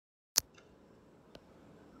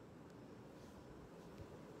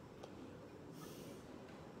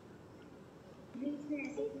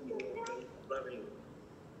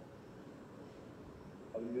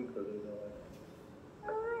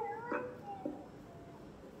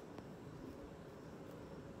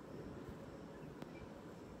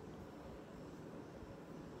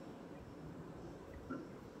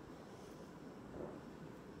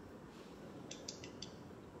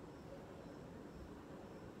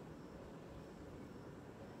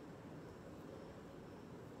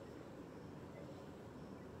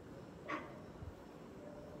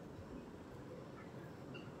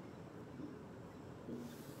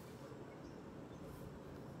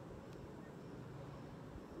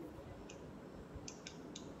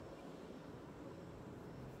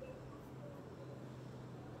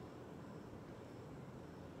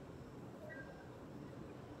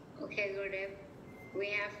Okay, Gurudev, we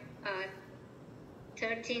have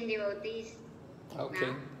 13 devotees. Okay.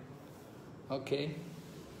 Now. Okay.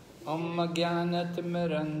 Om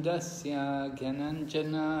Jnanatirmirandasya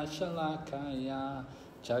Gyananjana Shalakaya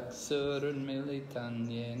Chaksurunmilitan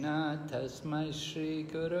Yena Tasmai Shri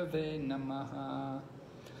Gurave Namaha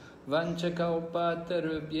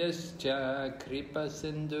Vanchakalpatarubhyascha Kripa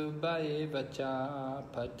Sindhu Bhaevacha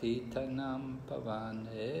Patitanam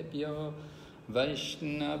Pavanebhyo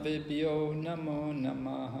Vaishnavibhyo Namo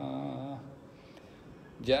Namaha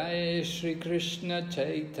Jai Shri Krishna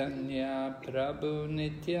Chaitanya Prabhu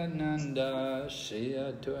Nityananda Shri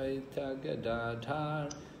Advaita Gadadhar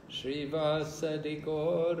Shri Vasadi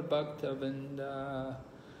Gaur Bhaktavinda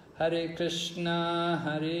Hare Krishna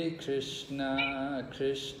Krishna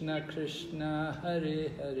Krishna Hare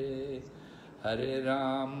Hare Hare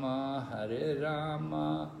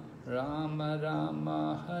Rama Rama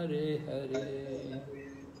Rama Hare Hare.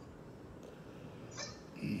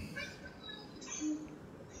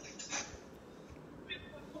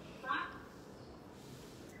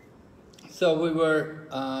 So we were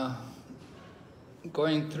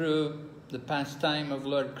going through the pastime of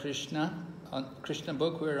Lord Krishna. On Krishna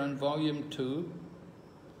book, we were on volume 2.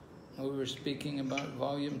 We were speaking about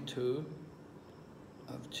volume 2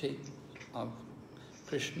 of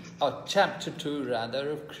Krishna, or chapter 2 rather,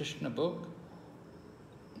 of Krishna book.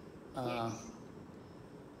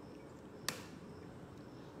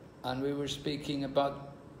 And we were speaking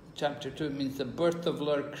about chapter 2, it means the birth of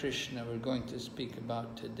Lord Krishna, we're going to speak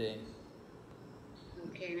about today. โอ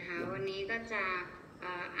เคนะคะวันนี้ก็จะ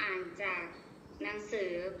อ่านจากหนังสือ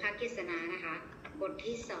พระกฤษณานะคะบท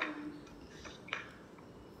ที่2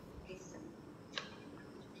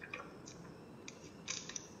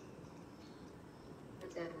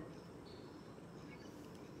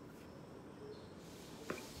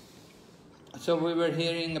 So we were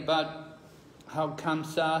hearing about how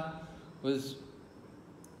Kamsa was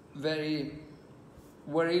very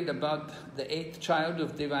worried about the 8th child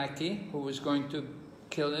of Devaki who was going to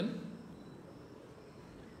kill him.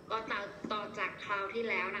 ก็ต่อจากคราวที่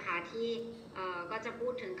แล้วนะคะที่ก็จะพู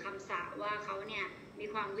ดถึงคำสาปว่าเขาเนี่ยมี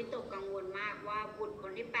ความวิตกกังวลมากว่าบุตรค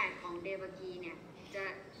นที่8ของเดวกีเนี่ยจะ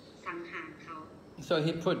สังหารเขา So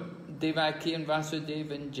he put Devaki and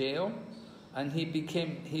Vasudeva in jail and he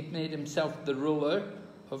made himself the ruler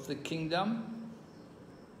of the kingdom.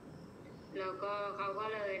 แล้วก็เขาก็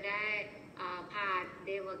เลยได้พาเ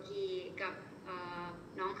ดวกีกับ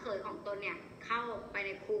น้องเขยของตนเนี่ยเข้าไปใน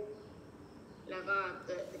คุกแล้ว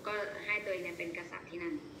ก็ให้ตัวเองเป็นกษัตริย์ที่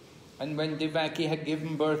นั่น And when Devaki had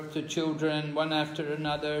given birth to children, one after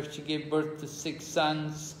another, she gave birth to 6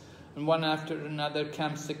 sons, and one after another,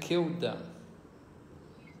 Kamsa killed them.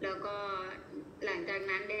 แล้วก็หลังจาก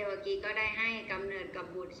นั้นเดวกีก็ได้ให้กำเนิดกับ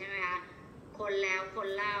บุตรใช่ไหมคะคนแล้วคน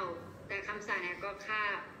เล่าแต่คำสาปเนี่ยก็ฆ่า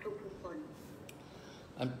ทุกคน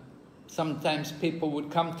Sometimes people would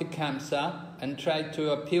come to Kamsa and try to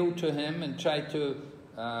appeal to him and try to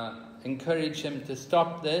encourage him to stop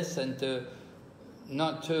this and to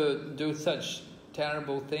not to do such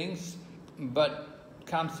terrible things. But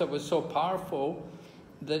Kamsa was so powerful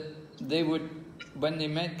that they would, when they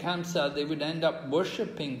met Kamsa, they would end up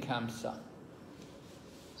worshipping Kamsa.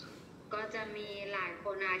 ก็จะมีหลายค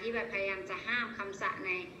นที่แบบพยายามจะห้ามคำสาปใ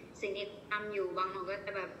นสิ่งที่ทำอยู่บางคนก็จ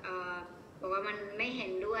ะแบบบอกว่ามันไม่เห็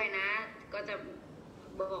นด้วยนะก็จะ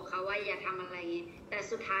บอกเขาว่าอย่าทำอะไรอย่างนี้แต่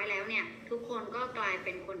สุดท้ายแล้วเนี่ยทุกคนก็กลายเ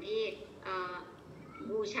ป็นคนที่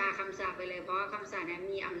บูชาคำสาปไปเลยเพราะว่าคำสาปเนี่ย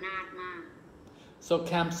มีอำนาจมาก So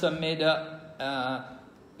Kamsa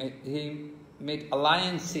he made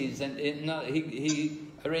alliances and he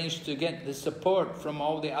arranged to get the support from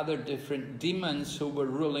all the other different demons who were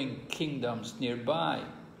ruling kingdoms nearby.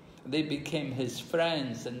 They became his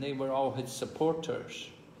friends and they were all his supporters.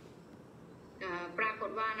 ปราก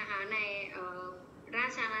ฏว่านะคะในรา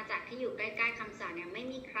ชอาณาจักรที่อยู่ใกล้ๆคำสาปเนี่ยไม่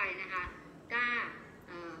มีใครนะคะกล้า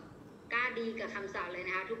กล้าดีกับคำสาปเลยน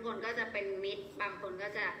ะคะทุกคนก็จะเป็นมิตรบางคนก็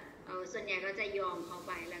จะส่วนใหญ่ก็จะยอมเขาไ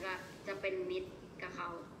ปแล้วก็จะเป็นมิตรกับเขา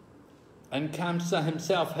And Kamsa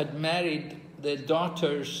himself had married the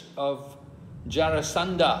daughters of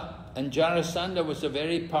Jarasandha, and Jarasandha was a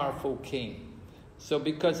very powerful king. So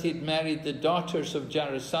because he'd married the daughters of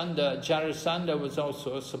Jarasandha, Jarasandha was also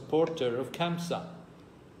a supporter of Kamsa.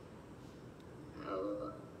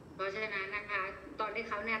 เพราะฉะนั้นนะคะตอนที่เ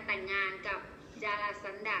ขาเนี่ยแต่งงานกับจารา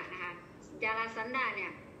สันดานะคะจาราสันดาเนี่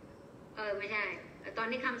ยไม่ใช่ตอน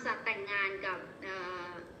ที่คำสัตย์แต่งงานกับ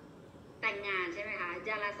แต่งงานใช่ไหมคะจ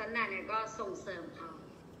าราสันดาเนี่ยก็ส่งเสริมเขา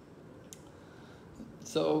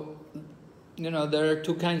So you know there are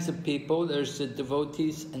two kinds of people. There's the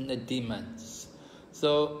devotees and the demons. So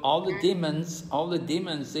all the demons,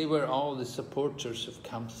 they were all the supporters of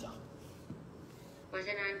Kamsa. เพราะฉ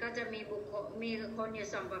ะนั้นก็จะมีคนอยู่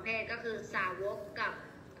สองประเภทก็คือสาวกกับ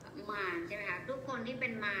มารใช่ไหมคะทุกคนที่เป็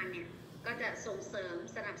นมารเนี่ยก็จะส่งเสริม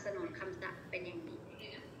สนับสนุนคำสัตย์เป็นอย่างดี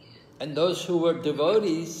And those who were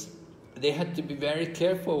devotees, they had to be very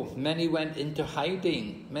careful. Many went into hiding.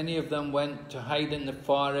 Many of them went to hide in the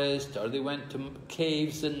forest, or they went to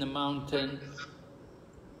caves in the mountain.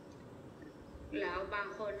 แล้วบาง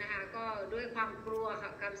คนนะคะก็ด้วยความกลัว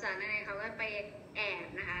คำสัตย์นั่นเองเขาก็ไปแอบ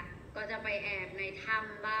นะคะก็จะไปแอบในถ้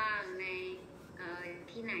ำบ้างใน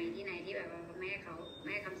ที่ไหนที่แบบว่าไม่ใ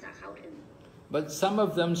ห้คำสัตย์เข้าถึง But some of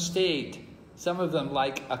them stayed. Some of them,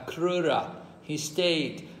 like Akrura, he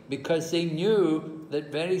stayed because they knew that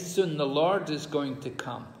very soon the Lord is going to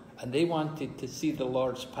come, and they wanted to see the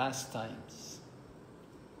Lord's pastimes.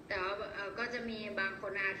 แต่ว่าก็จะมีบางค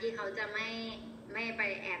นที่เขาจะไม่ไป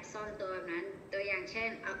แอบซ่อนตัวแบบนั้นตัวอย่างเช่น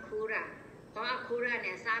อาคูระเพราะอาคูระเ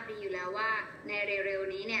นี่ยทราบดีอยู่แล้วว่าในเร็ว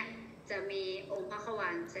ๆนี้เนี่ยจะมีองค์พระขวา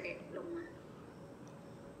นเสด็จลงมา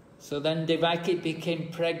So then Devaki became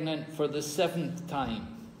pregnant for the 7th time.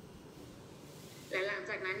 และหลัง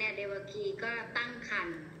จากนั้นเนี่ยเดวคีก็ตั้งครร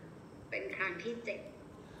ภ์เป็นครั้งที่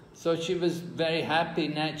 7 So she was very happy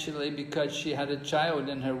naturally because she had a child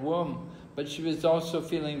in her womb, but she was also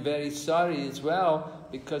feeling very sorry as well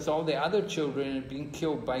because all the other children had been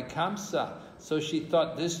killed by Kamsa. So she thought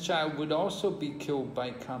this child would also be killed by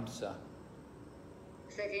Kamsa.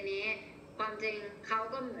 ทีนี้ความจริงเขา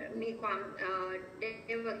ก็มีความเ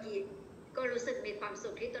ดวคีก็รู้สึกมีความสุ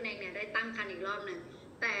ขที่ตัวเองเนี่ยได้ตั้งครรภ์อีกรอบหนึ่ง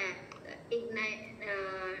แต่อีก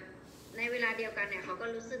ในเวลาเดียวกันเนี่ยเขาก็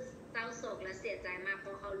รู้สึกเศร้าโศกและเสียใจมากเพร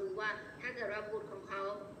าะเขารู้ว่าถ้าเกิดว่าบุตรของเขา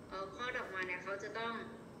คลอดออกมาเนี่ยเขาจะต้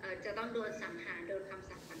องโดนสังหารโดนคำ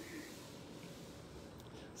สาปสังหาร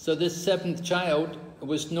So this 7th child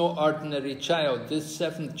was no ordinary child. This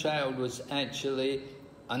 7th child was actually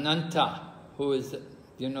Ananta, who is,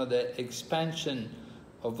 you know, the expansion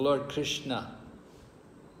of Lord Krishna.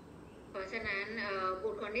 เพราะฉะนั้นบุ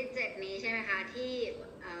ตรคนที่ 7นี้ใช่ไหมคะที่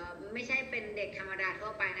ไม่ใช่เป็นเด็กธรรมดาทั่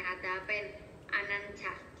วไปนะคะแต่เป็นอนันต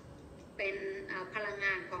ะเป็นพลังง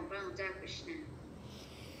านของพระองค์เจ้าคริชนา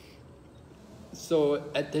So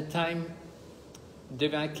at the time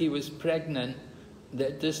Devaki was pregnant,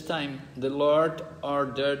 at this time the Lord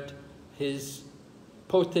ordered his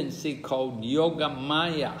potency called Yoga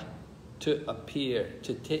Maya to appear,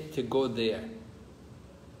 to go there.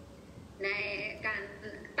 ในการ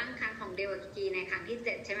ตั้งครรภ์ของเดวคีในครั้งที่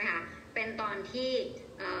 7ใช่ไหมคะเป็นตอนที่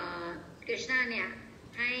คริชนาเนี่ย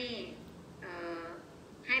ใ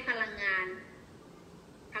ห้พลังงาน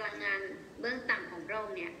เบื้องต่ำของพระอง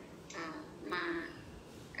ค์เนี่ยมา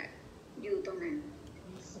อยู่ตรงนั้น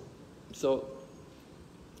So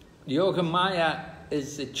Yoga Maya is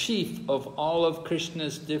the chief of all of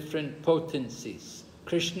Krishna's different potencies.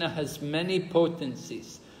 Krishna has many potencies.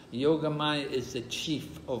 Yoga Maya is the chief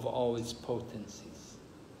of all his potencies.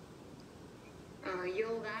 โย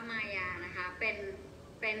กามายานะคะเ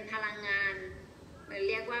ป็นพลังงานเ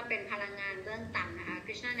รียกว่าเป็นพลังงานเบื้องต่ำนะคะค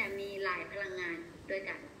ริชนาเนี่ยมีหลายพลังงานด้วย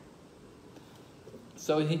กัน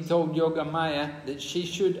So he told Yoga Maya that she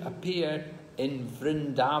should appear in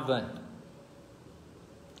Vrindavan.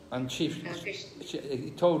 And he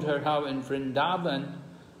told her how in Vrindavan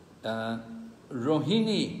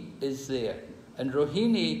Rohini is there. And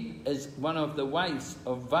Rohini is one of the wives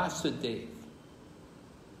of Vasudeva.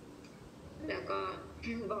 แล้วก็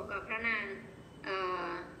บอกกับพระนาง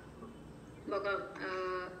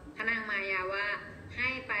พระนางมายาว่าให้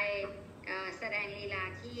ไปแสดงลีลา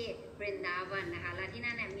ที่บรินดาวันนะคะและที่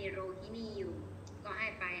นั่นเนี่ยมีโรฮินีอยู่ก็ให้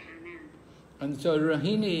ไปหานาง And so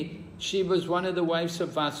Rohini, she was one of the wives of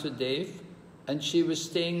Vasudeva, and she was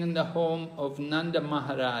staying in the home of Nanda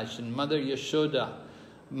Maharaj and Mother Yashoda.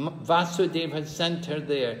 Vasudeva had sent her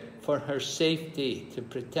there for her safety, to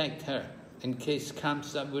protect her, in case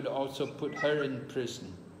Kamsa would also put her in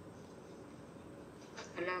prison.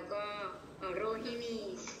 แล้วก็โรฮินี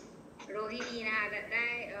นะคะได้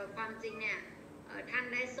ความจริงเนี่ยท่าน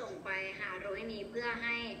ได้ส่งไปหาโรฮินีเพื่อใ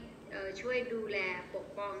ห้ช่วยดูแลปก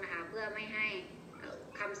ป้องนะคะเพื่อไม่ให้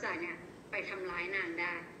คำสั่งเนี่ยไปทำร้ายนางไ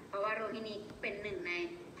ด้เพราะว่าโรฮินีเป็นหนึ่งใน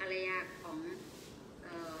ภรรยาของ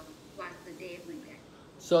วาสุเดฟเหมือนกัน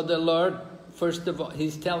So the Lord, first of all,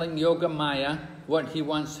 He's telling Yogamaya what He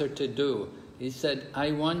wants her to do. He said, I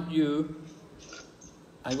want you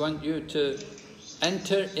to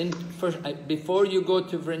enter in, first, before you go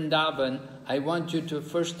to Vrindavan, I want you to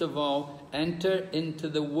first of all enter into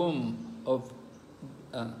the womb of,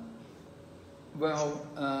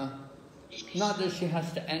 not that she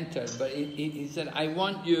has to enter, but he said, I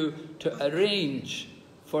want you to arrange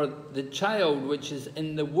for the child which is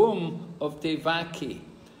in the womb of Devaki.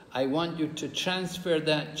 I want you to transfer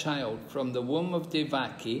that child from the womb of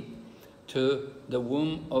Devaki to the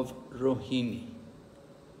womb of Rohini.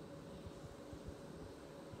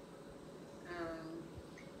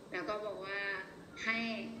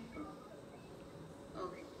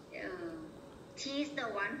 She's the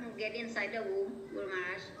one who get inside the womb, Guru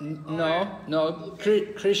Maharaj? No.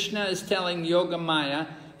 Krishna is telling Yogamaya,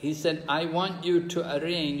 he said, I want you to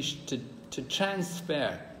arrange to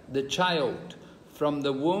transfer the child from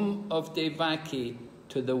the womb of Devaki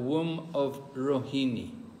to the womb of Rohini.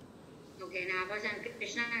 Okay, นะเพราะฉะนั้น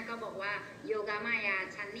Krishna ก็บอกว่าโยกามายา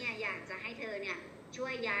ฉันเนี่ยอยากจะให้เธอเนี่ยช่ว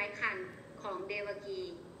ยย้ายครรภ์ของเดวกี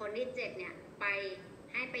คนที่7เนี่ยไป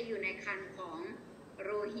ให้ไปอยู่ในครรภ์ของโร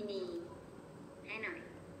ฮินีให้หน่อย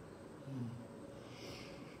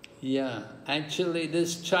Yeah, actually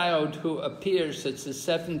this child who appears, it's the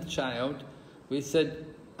 7th child, we said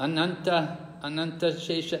Ananta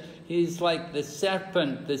Shesha, he's like the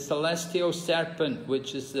serpent, the celestial serpent,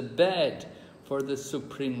 which is the bed for the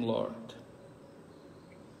Supreme Lord.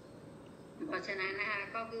 เพราะฉะนั้นนะคะ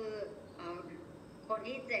ก็คือคน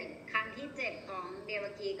ที่7ครรภ์ที่7ของเดว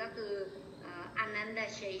กีก็คืออนันต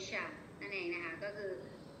เชชะนั่นเองนะคะก็คือ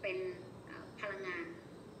เป็นพลังงาน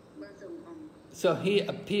เบื้องสูงของ So he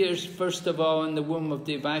appears first of all in the womb of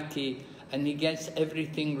Devaki and he gets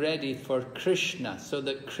everything ready for Krishna so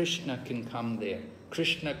that Krishna can come there.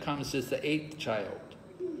 Krishna comes as the 8th child.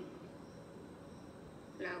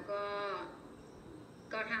 แล้ว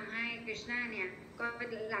ก็ทำให้ Krishna เนี่ยก็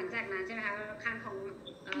หลังจากนั้นใช่ไหมคะครรภ์ของ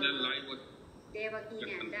เดวกีเ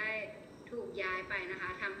นี่ยได้ถูกย้ายไปนะคะ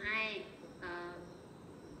ทำให้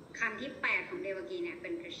ครรภ์ที่8ของเดวกีเนี่ยเป็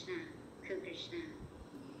น Krishna คือ Krishna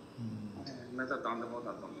ไม่ตัดตอนโม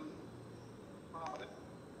ตัดตอน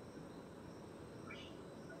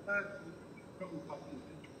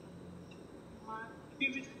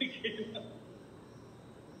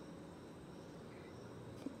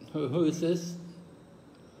Who is this?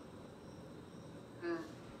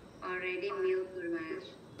 Already mute, Guru Maharaj.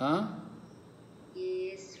 Huh? He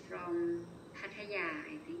is from Pattaya,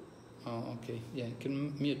 I think. Oh, okay. Yeah, you can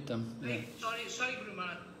mute them. Yeah. Sorry, Guru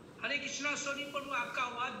Maharaj. Hare Krishna, sorry, but आपका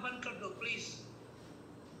आवाज बंद कर दो, please.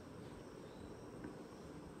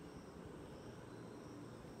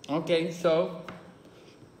 Okay, so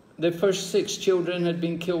the first 6 children had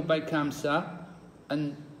been killed by Kamsa,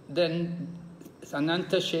 and then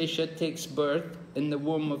Ananta Shesha takes birth in the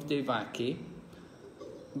womb of Devaki,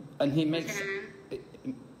 and he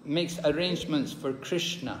makes arrangements for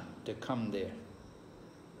Krishna to come there.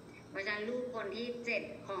 เพราะฉะนั้นลูกคนที่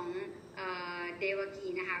7ของเดวกี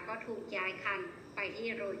นะคะก็ถูกย้ายครรภ์ไปที่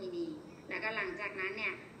โรฮินีแล้วก็หลังจากนั้นเนี่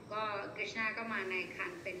ยก็กฤษณาก็มาในคร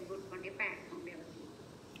รภ์เป็นบุตรคนที่8ของเดวกี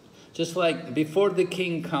Just like before the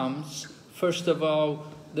king comes, first of all,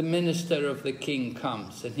 the minister of the king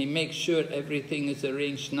comes, and he makes sure everything is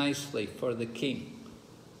arranged nicely for the king.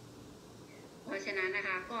 เพราะฉะนั้นนะค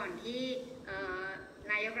ะก่อนที่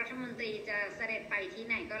นายกรัฐมนตรีจะเสด็จไปที่ไ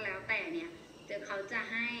หนก็แล้วแต่เนี่ยเขาจะ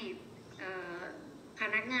ให้พ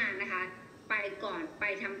นักงานนะคะไปก่อนไป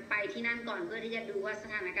ที่นั่นก่อนเพื่อที่จะดูว่าส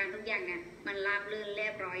ถานการณ์ทุกอย่างเนี่ยมันราบรื่นเรี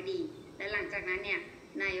ยบร้อยดีและหลังจากนั้นเนี่ย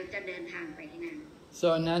นายกจะเดินทางไปที่นั่น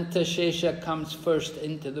So Ananta Shesha comes first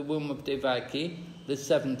into the womb of Devaki, the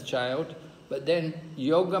 7th child, but then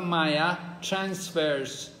Yogamaya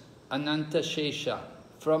transfers Ananta Shesha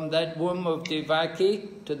from that womb of Devaki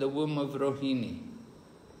to the womb of Rohini.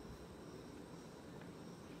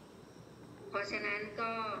 เพราะฉะนั้น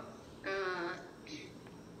ก็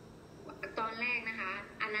ตอนแรกนะคะ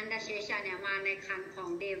อนันตเชชะเนี่ยมาในครรภ์ของ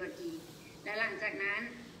เดวกีและหลังจากนั้น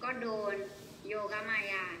ก็โดนโยกามา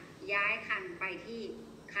ยาย้ายครรภ์ไปที่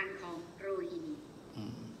ครรภ์ของโรฮินี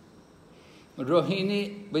Rohini,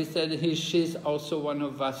 we said she's also one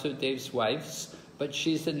of Vasudev's wives, but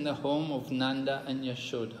she's in the home of Nanda and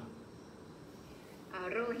Yashoda.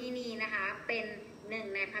 โรฮินีนะคะเป็นหนึ่ง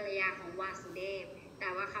ในภรรยาของวาสุเดฟ แต่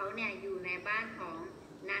ว่าเขาเนี่ยอยู่ในบ้านของ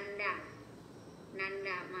นันด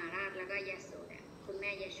ามหาราชแล้วก็ยโสดาคุณแ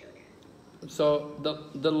ม่ยโสดา So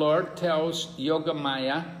the Lord tells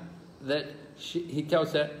Yogamaya that he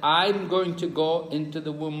tells her, I'm going to go into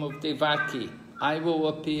the womb of Devaki. I will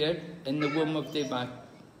appear in the womb of Devaki.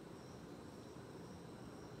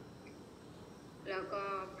 แล้วก็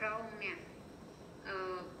พระองค์เนี่ย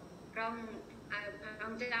พระอง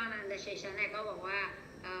ค์เจ้านันดเชชะเนี่ยก็บอกว่า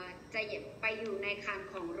จะไปอยู่ในครรภ์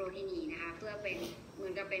ของโรฮินีนะคะเพื่อเป็นเหมื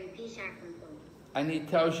อนกับเป็นพี่ชายคนโต And he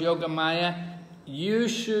tells Yogamaya, you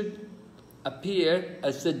should appear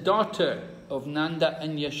as the daughter of Nanda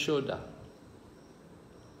and Yashoda.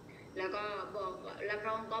 แล้วก็บอกแล้วพร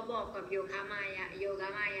ะองค์ก็บอกกับโยกามา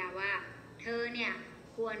ยาว่าเธอเนี่ย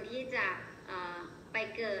ควรที่จะไป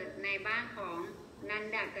เกิดในบ้านของนัน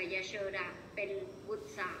ดากับยโชดาเป็นบุตร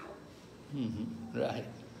สาว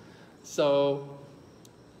Right. So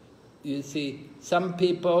you see, some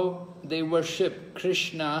people they worship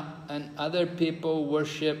Krishna and other people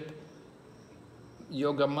worship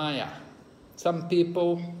Yogamaya. Some people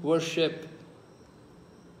worship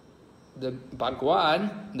the Bhagwan,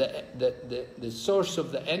 the source of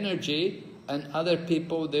the energy, and other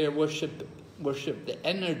people they worship the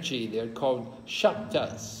energy. They're called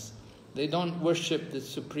Shaktas. They don't worship the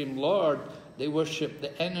Supreme Lord. They worship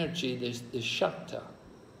the energy. There's the Shakta.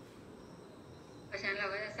 เพราะฉะนั้นเรา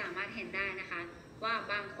ก็จะสามารถเห็นได้นะคะว่า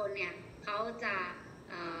บางคนเนี่ยเขาจะ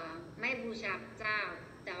ไม่บูชาพระเจ้า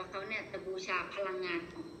แต่ว่าเขาเนี่ยจะบูชาพลังงาน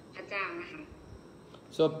ของพระเจ้านะคะ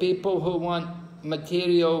So people who want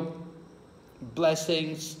material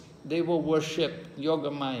blessings, they will worship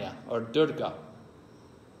Yogamaya or Durga.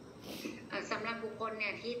 สำหรับบุคคลเนี่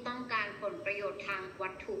ยที่ต้องการผลประโยชน์ทางวั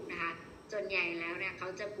ตถุนะคะส่วนใหญ่แล้วเนี่ยเขา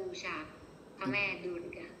จะบูชาพระแม่ดุ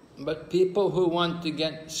ร์กา But people who want to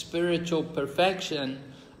get spiritual perfection,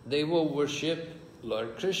 they will worship Lord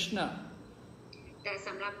Krishna. แต่ส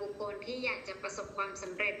ำหรับบุคคลที่อยากจะประสบความส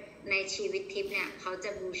ำเร็จในชีวิตทิพย์เนี่ยเขาจะ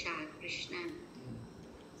บูชาคริชนา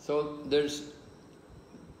So there's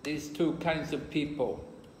these two kinds of people.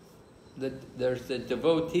 There's the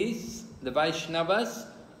devotees, the Vaishnavas,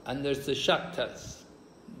 and there's the Shaktas,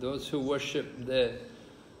 those who worship the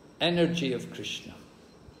energy of Krishna.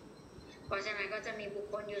 เพราะฉะนั้นก็จะมีบุค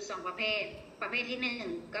คลอยู่สองประเภทที่หนึ่ง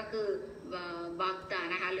ก็คือบัคตา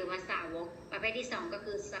นะคะหรือว่าสาวกประเภทที่สองก็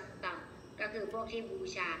คือสัตตะก็คือพวกที่บู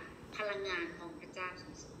ชาพลังงานของพระเจ้า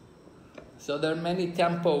So there are many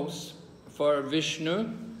temples for Vishnu.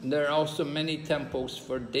 There are also many temples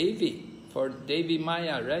for Devi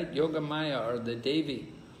Maya, right? Yoga Maya or the Devi.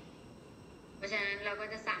 เพราะฉะนั้นเราก็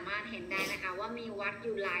จะสามารถเห็นได้นะคะว่ามีวัดอ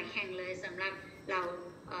ยู่หลายแห่งเลยสำหรับเรา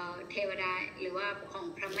เทวดาหรือว่าของ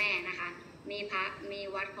พระแม่นะคะมี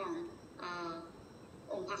วัดของ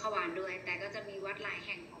องค์พระขวานด้วยแต่ก็จะมีวัดหลายแ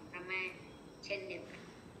ห่งของพระแม่เช่นเดียวกัน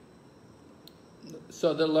So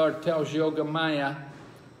the Lord tells Yogamaya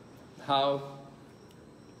how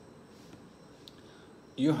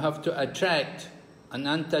you have to attract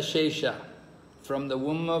Ananta Shesha from the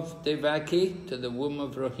womb of Devaki to the womb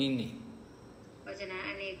of Rohini. เพราะฉะนั้น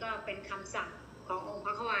อันนี้ก็เป็นคำสั่งขององค์พ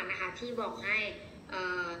ระขวานนะคะที่บอกให้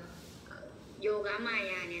โยกามา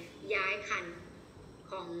ยาเนี่ยย้ายคัน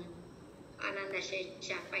ของอนันตเชช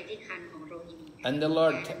ะไปที่คันของโรฮินี And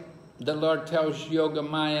the Lord tells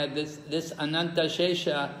Yogamaya this Ananta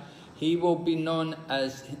Shesha, he will be known as,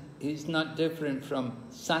 he's not different from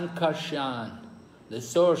Sankarshan, the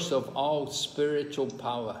source of all spiritual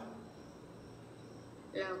power.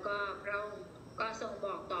 แล้วก็พระองค์ก็ทรงบ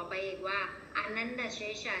อกต่อไปอีกว่าอนันตเช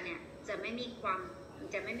ชะเนี่ยจะไม่มีควา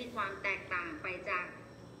มแตกต่างไปจาก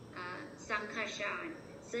สังฆชาน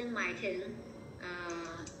ซึ่งหมายถึง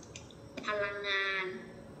พลังง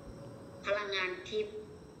านทิพย์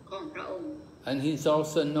ของพระองค์ And he's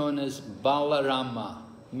also known as Balarama,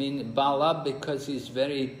 meaning Bala because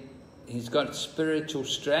he's got spiritual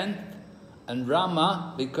strength, and Rama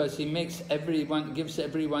because he gives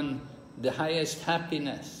everyone the highest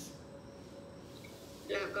happiness.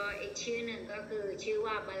 แล้วก็อีกชื่อหนึ่งก็คือชื่อ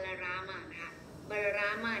ว่าบาลารามานะคะบาลารา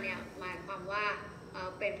มาเนี่ยหมายความว่า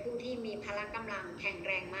เป็นผู้ที่มีพละกำลังแข็งแ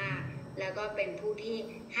รงมากแล้วก็เป็นผู้ที่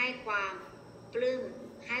ให้ความปลื้ม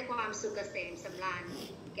ให้ความสุขเกษมสำราญ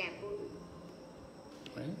แก่ผู้อื่น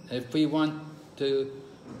If we want to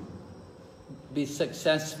be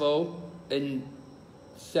successful in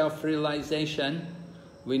self-realization,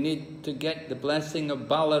 we need to get the blessing of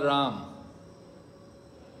Balaram.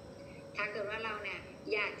 ถ้าเกิดว่าเราเนี่ย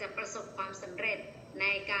อยากจะประสบความสำเร็จใน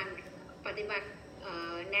การปฏิบัติ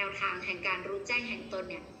แนวทางแห่งการรู้แจ้งแห่งตน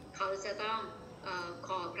เนี่ยเขาจะต้องข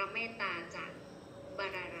อพระเมตตาจากบา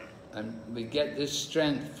ลารา And we get this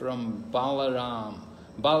strength from Balaram.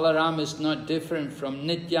 Balaram is not different from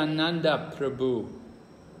Nityananda Prabhu.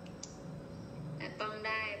 ต้องไ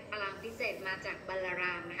ด้พลังพิเศษมาจากบัลลาร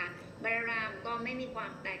ามนะคะบัลลารามก็ไม่มีควา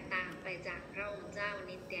มแตกต่างไปจากพระองค์เจ้า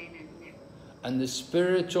นิตยานันท์ And the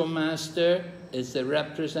spiritual master is the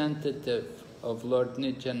representative of Lord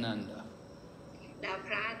Nityananda. แล้วพ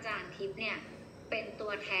ระอาจารย์ทิพย์เนี่ยเป็นตั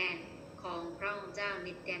วแทนของพระองค์เจ้า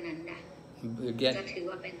นิตยานันท์ จะถือ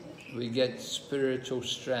ว่าเป็นตัวแทน We get spiritual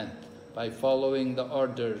strength by following the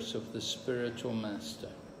orders of the spiritual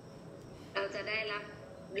master. เราจะไ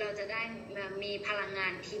ด้มีพลังงา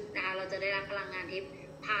นทิพย์นะคะเราจะได้รับพลังงานทิพย์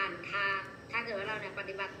ผ่านทางถ้าเกิดว่าเราเนี่ยป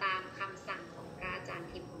ฏิบัติตามคำสั่งของพระอาจารย์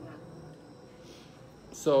ทิพย์ของเรา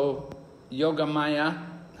So Yogamaya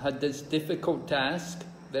had this difficult task,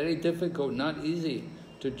 very difficult, not easy,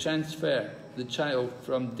 to transfer the child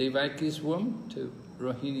from Devaki's womb to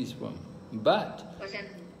Rohini's womb. But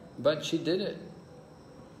she did it.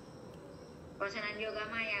 เพราะฉะนั้นโยกา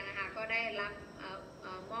มายานะคะก็ได้รับ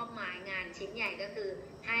มอบหมายงานชิ้นใหญ่ก็คือ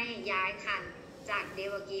ให้ย้ายคันจากเด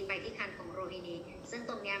วกีไปที่คันของโรฮินีซึ่ง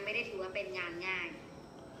ตรงนี้ไม่ได้ถือว่าเป็นงานง่าย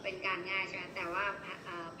เป็นการง่ายใช่ไหมแต่ว่า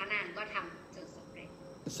พระนางก็ทำจนสำเร็จ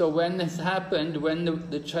So when this happened, when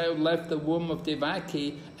the child left the womb of Devaki,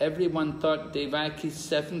 everyone thought Devaki's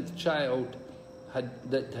 7th child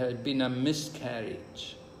had been a miscarriage.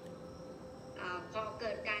 พอเ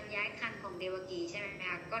กิดการย้ายคันของเดวกีใช่ไหมค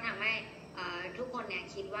ะก็ทำให้ทุกคนเนี่ย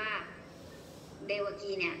คิดว่าเดว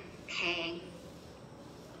กีเนี่ยแท้ง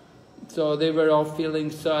So they were all feeling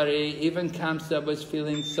sorry. Even Kamsa was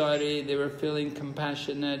feeling sorry. They were feeling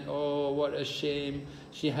compassionate. Oh, what a shame.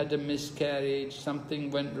 She had a miscarriage. Something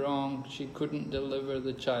went wrong. She couldn't deliver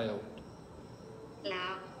the child. แล้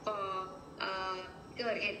วพอเกิ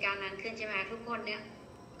ดเหตุการณ์นั้นขึ้นใช่ไหมทุกคนเนี่ย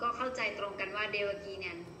ก็เข้าใจตรงกันว่าเดวกีเ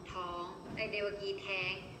นี่ยท้องเดวกีแท้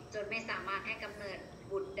งจนไม่สามารถให้กำเนิด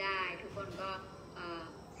บุตรได้ทุกคนก็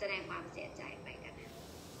แสดงความเสียใจไปกัน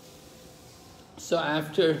So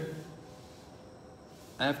after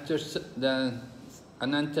the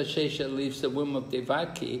Anantashesha leaves the womb of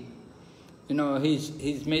Devaki, you know,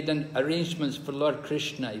 he's made arrangements for Lord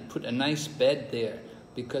Krishna. He put a nice bed there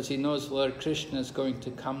because he knows Lord Krishna is going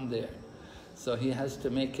to come there. So he has to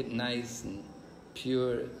make it nice and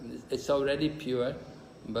pure. It's already pure,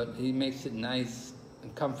 but he makes it nice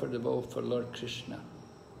and comfortable for Lord Krishna.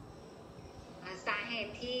 สาเห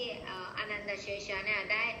ตุที่อนันตเชชะเนี่ย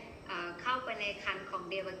ได้เข้าไปในคันของ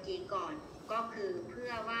เดวกีก่อนก็คือเพื่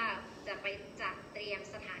อว่าจะไปจัดเตรียม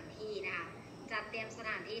สถานที่นะคะจัดเตรียมสถ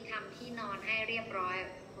านที่ทำที่นอนให้เรียบร้อย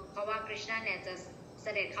เพราะว่าคริชนาเนี่ยจะเส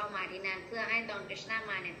ด็จเข้ามาที่นั่นเพื่อให้ตอนคริชนา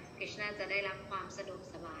มาเนี่ยคริชนาจะได้รับความสะดวก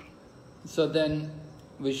สบาย So then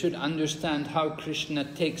we should understand how Krishna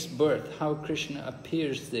takes birth, how Krishna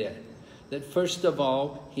appears there. That first of all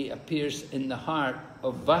he appears in the heart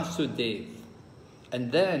of Vasudeva. And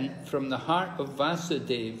then, from the heart of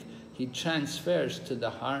Vasudeva, he transfers to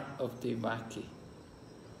the heart of Devaki.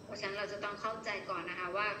 เพราะฉะนั้นเราจะต้องเข้าใจก่อนนะคะ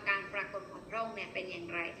ว่าการปรากฏของพระองค์เนี่ยเป็นอย่าง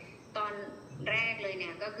ไรตอนแรกเลยเนี่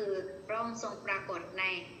ยก็คือพระองค์ทรงปรากฏใน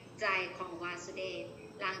ใจของวาสุเดฟ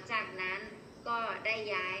หลังจากนั้นก็ได้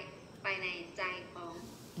ย้ายไปในใจของ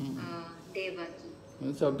เดวกี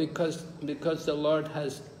So because the Lord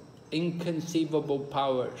has inconceivable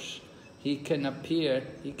powers, he can appear,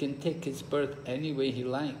 he can take his birth any way he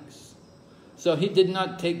likes. So he did not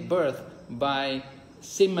take birth by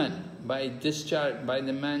semen, by discharge, by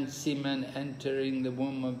the man's semen entering the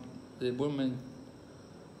womb of the woman.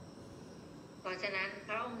 เพราะฉะนั้นพ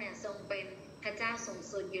ระองค์เนี่ยทรงเป็นพระเจ้าสูง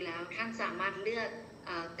สุดอยู่แล้วท่านสามารถเลือก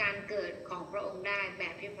การเกิดของพระองค์ได้แบ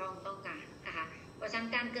บที่พระองค์ต้องการนะคะเพราะฉะนั้น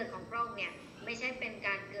การเกิดของพระองค์เนี่ยไม่ใช่เป็นก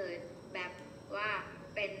ารเกิดแบบว่า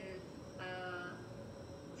เป็น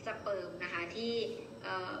สเปิร์มนะคะที่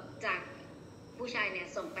จากผู้ชายเนี่ย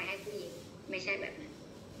ส่งไปให้ผู้หญิงไม่ใช่แบบนั้น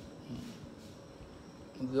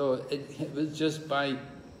So it was just by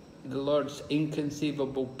the Lord's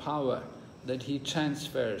inconceivable power that he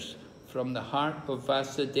transfers from the heart of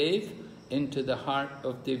Vasudeva into the heart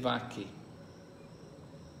of Devaki.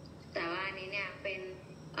 แต่ว่าอันนี้เนี่ยเป็น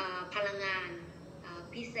พลังงาน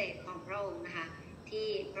พิเศษของพระองค์นะคะที่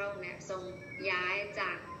พระองค์เนี่ยทรงย้ายจ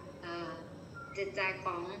ากจิตใจข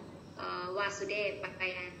องวาสุเดฟไป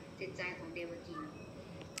ยังจิตใจของเดวกี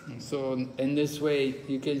So in this way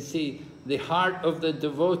you can see the heart of the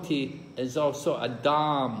devotee is also a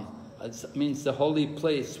dham. It means the holy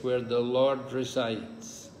place where the Lord resides.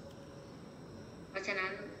 เพราะฉะนั้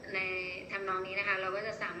นในทำนองนี้นะคะเราก็จ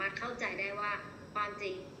ะสามารถเข้าใจได้ว่าความจ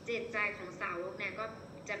ริงจิตใจของสาวกเนี่ยก็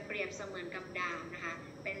จะเปรียบเสมือนกับดามนะคะ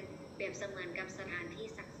เป็นเปรียบเสมือนกับสถานที่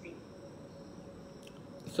ศักดิ์สิทธิ์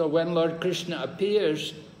So when Lord Krishna appears,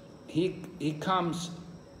 he comes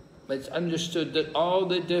it's understood that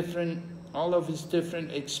all of his different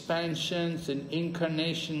expansions and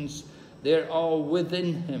incarnations, they're all within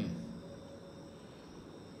him.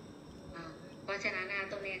 เพราะฉะนั้น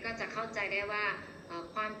ตรงนี้ก็จะเข้าใจได้ว่า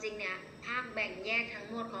ความจริงเนี่ยภาคแบ่งแยกทั้ง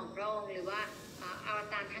หมดของพระองค์หรือว่าอว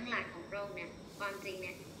ตารทั้งหลายของพระองค์เนี่ยความจริงเ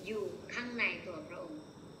นี่ยอยู่ข้างในตัวพระองค์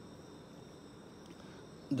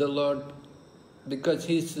The Lord, because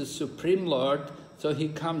he's the Supreme Lord, so he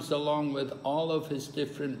comes along with all of his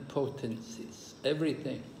different potencies,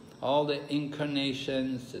 everything, all the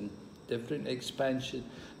incarnations and different expansions,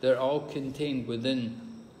 they're all contained within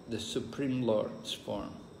the Supreme Lord's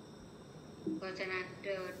form. เพราะฉะนั้น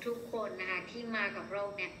ทุกคนนะคะที่มากับพระอ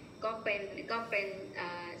งค์เนี่ยก็เป็น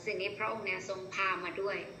สิ่งที่พระองค์เนี่ยทรงพามาด้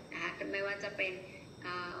วยนะคะไม่ว่าจะเป็น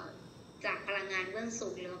จากพลังงานเบื้องสู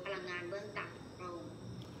งหรือพลังงานเบื้องต่ำของพระองค์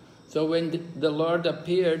So when the Lord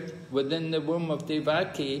appeared within the womb of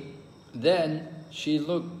Devaki, then she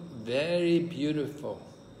looked very beautiful.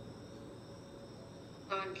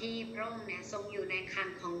 ตอนที่พระองค์เนี่ยทรงอยู่ในครร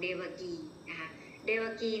ภ์ของเดวกีนะคะเดว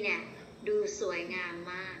กีเนี่ยดูสวยงาม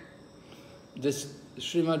มาก This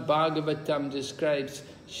Srimad Bhagavatam describes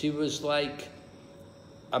she was like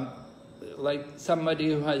somebody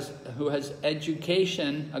who has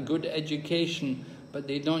education, a good education, but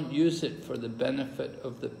they don't use it for the benefit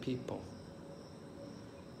of the people.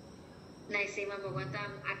 ในซีมาบอกว่าตา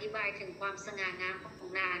มอธิบายถึงความสง่างามของ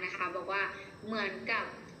นางนะคะบอกว่าเหมือนกับ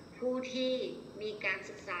ผู้ที่มีการ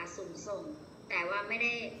ศึกษาสูงส่งแต่ว่าไม่ไ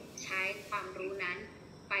ด้ใช้ความรู้นั้น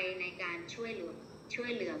ไปในการช่วยเห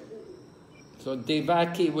ลือผู้อื่น So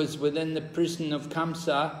Devaki was within the prison of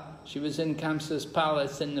Kamsa. She was in Kamsa's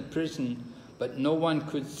palace in the prison, but no one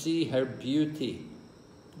could see her beauty.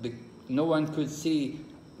 No one could see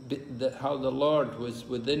how the Lord was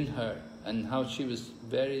within her and how she was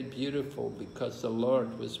very beautiful because the Lord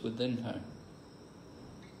was within her.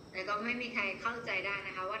 แต่ก็ไม่มีใครเข้าใจได้น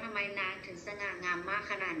ะคะว่าทำไมนางถึงสง่างามมาก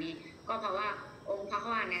ขนาดนี้ก็เพราะว่าองค์พระข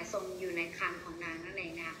วานเนี่ยทรงอยู่ในครรภ์ของนางนั่นเอ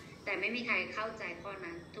งนะคะแต่ไม่มีใครเข้าใจข้อ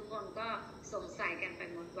นั้นทุกคนก็สงสัยกันไป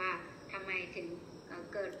หมดว่าทำไมถึง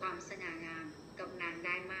เกิดความสง่างามกับนางไ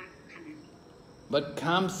ด้มากขนาดนี้ But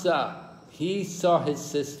Kamsa, he saw his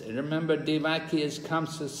sister. Remember, Devaki is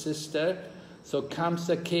Kamsa's sister. So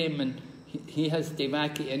Kamsa came and he has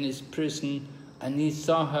Devaki in his prison, and he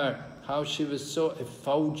saw her, how she was so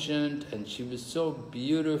effulgent and she was so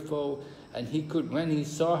beautiful, and when he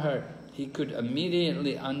saw her, he could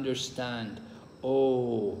immediately understand,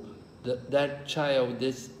 oh, that child,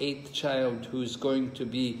 this 8th child who's going to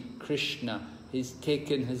be Krishna, he's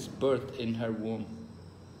taken his birth in her womb.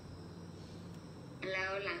 แล้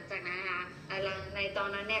วหลังจากนั้นนะคะในตอน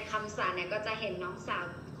นั้นเนี่ยคำสาเนี่ยก็จะเห็นน้องสาว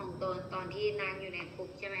ของตอนที่นางอยู่ในคุก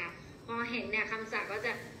ใช่ไหมคะพอเห็นเนี่ยคำสาก็จ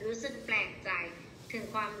ะรู้สึกแปลกใจถึง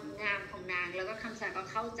ความงามของนางแล้วก็คำสาก็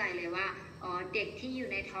เข้าใจเลยว่าเด็กที่อยู่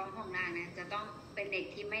ในท้องของนางเนี่ยจะต้องเป็นเด็ก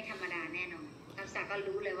ที่ไม่ธรรมดาแน่นอนคำสาก็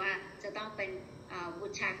รู้เลยว่าจะต้องเป็นบุ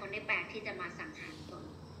ตรชายคนที่8ที่จะมาสังหารตน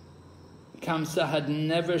Kamsa had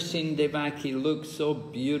never seen Devaki look so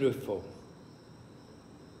beautiful.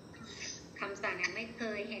 คำสาเนี่ยไม่เค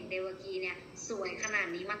ยเห็นเดวกีเนี่ยสวยขนาด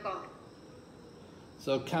นี้มาก่อน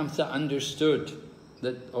So Kamsa understood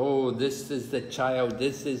that, oh, this is the child,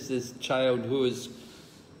 this child who is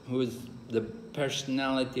the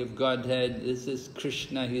personality of Godhead, this is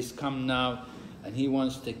Krishna, he's come now and he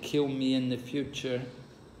wants to kill me in the future.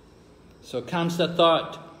 So Kamsa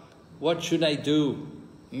thought, what should I do?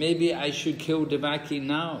 Maybe I should kill Devaki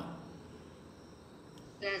now.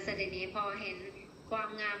 และสถิติพอเห็นความ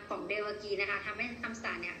งามของเดวกีนะคะทำให้คำส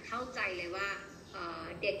าเนี่ยเข้าใจเลยว่า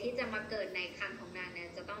เด็กที่จะมาเกิดในครรภ์ของนางเนี่ย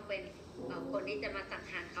จะต้องเป็นคนที่จะมาสัง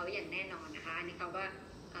หารเขาอย่างแน่นอนนะคะอันนี้เขาก็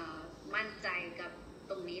มั่นใจกับ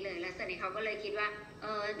ตรงนี้เลยและสถิติเขาก็เลยคิดว่า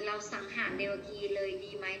เราสังหารเดวกีเลย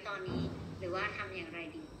ดีไหมตอนนี้หรือว่าทำอย่างไร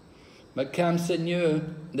ดี But Kamsa knew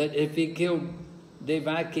that if he killed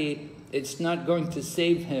Devaki, it's not going to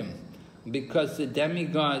save him, because the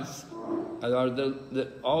demigods, or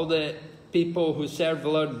all the people who serve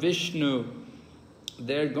Lord Vishnu,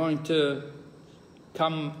 they're going to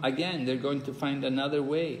come again. They're going to find another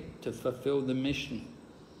way to fulfill the mission.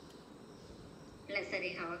 และสถิติ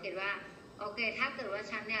เขาก็คิดว่าโอเคถ้าเกิดว่า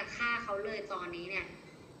ฉันเนี่ยฆ่าเขาเลยตอนนี้เนี่ย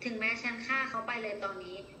ถึงแม้ฉันฆ่าเขาไปเลยตอน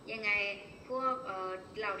นี้ยังไงพวก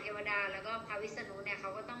เหล่าเทวดาแล้วก็พระวิษณุเนี่ยเขา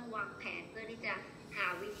ก็ต้องวางแผนเพื่อที่จะหา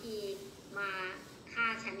วิธีมาฆ่า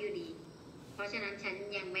ฉันอยู่ดีเพราะฉะนั้นฉัน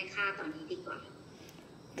ยังไม่ฆ่าตอนนี้ดีกว่า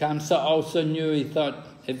Kamsa also knew, he thought,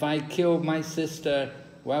 if I kill my sister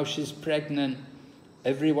while she's pregnant,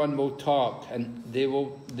 everyone will talk and they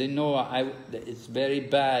know it's very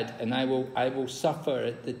bad, and I will suffer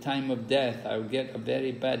at the time of death. I will get a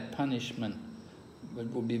very bad punishment it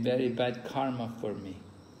would be very bad karma for me.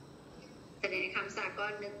 แต่ในคำสาก็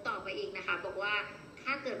นึกต่อไปอีกนะคะบอกว่า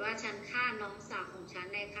ถ้าเกิดว่าฉันฆ่าน้องสาวของฉัน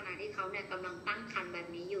ในขณะที่เขาเนี่ยกำลังตั้งครรภ์แบบ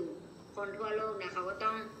นี้อยู่คนทั่วโลกเนี่ยเขาก็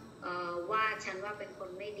ต้องว่าฉันว่าเป็นคน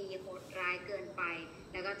ไม่ดีโหดร้ายเกินไป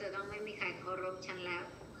แล้วก็จะต้องไม่มีใครเคารพฉันแล้ว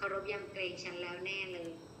เคารพยำเกรงฉันแล้วแน่เลย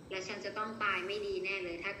และฉันจะต้องตายไม่ดีแน่เล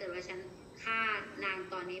ยถ้าเกิดว่าฉันฆ่านาง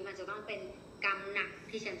ตอนนี้มันจะต้องเป็นกรรมหนัก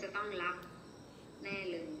ที่ฉันจะต้องรับแน่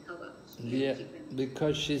เลยเขาแบบ Yeah,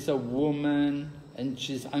 because she's a woman and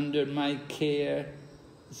she's under my care,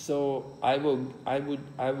 so I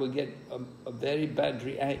will get a very bad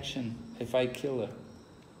reaction if I kill her.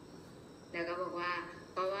 แล้วก็บอกว่า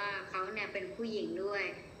เพราะว่าเขาเนี่ยเป็นผู้หญิงด้วย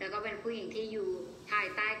แล้วก็เป็นผู้หญิงที่อยู่ภาย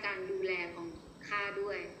ใต้การดูแลของข้าด้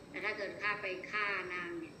วยแต่ถ้าเกิดข้าไปฆ่านาง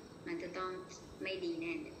เนี่ยมันจะต้องไม่ดีแ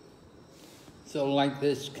น่ So like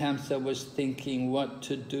this, Kamsa was thinking what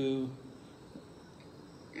to do.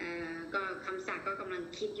 ก็คำศักดิ์ก็กำลัง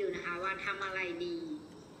คิดอยู่นะคะว่าทำอะไรดี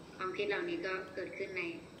ความคิดเหล่านี้ก็เกิดขึ้นใน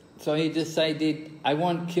So he decided, I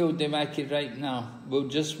won't kill Devaki right now.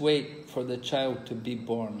 We'll just wait for the child to be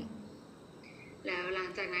born. แล้วหลัง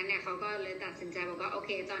จากนั้นเนี่ยเขาก็เลยตัดสินใจบอกว่าโอเค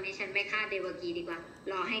ตอนนี้ฉันไม่ฆ่าเดวกีดีกว่า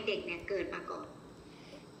รอให้เด็กเนี่ยเกิดมาก่อน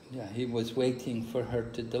Yeah, he was waiting for her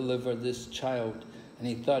to deliver this child, and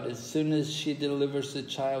he thought as soon as she delivers the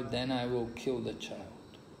child, then I will kill the child.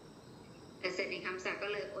 แต่เสร็จในคำศักดิ์ก็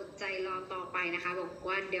เลยอดใจรอต่อไปนะคะบอก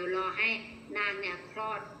ว่าเดี๋ยวรอให้นางเนี่ยคล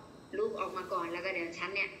อดลูกออกมาก่อนแล้วก็เดี๋ยวฉัน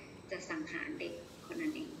เนี่ยจะสังหารเด็กคนนั้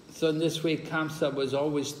นเอง So in this way, Kamsa was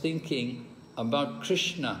always thinking about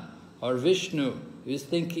Krishna or Vishnu. He was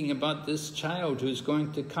thinking about this child who's going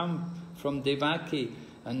to come from Devaki,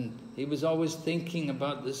 and he was always thinking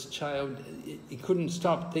about this child. He couldn't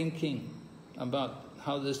stop thinking about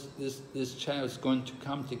how this child is going to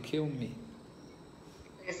come to kill me.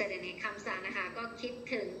 เสด็จในคำสานะคะก็คิด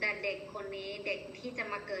ถึงแต่เด็กคนนี้เด็กที่จะ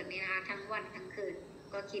มาเกิดนี่นะคะทั้งวันทั้งคืน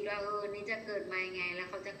ก็คิดว่านี่จะเกิดมายังไงแล้ว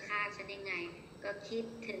เขาจะฆ่าฉันยังไงก็คิด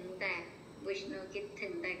ถึงแต่วิชนูคิดถึ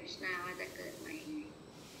งแต่กฤษณาว่าจะเกิดมายังไง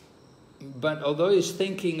But although he's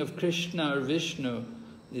thinking of Krishna or Vishnu,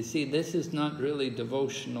 you see, this is not really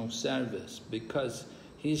devotional service because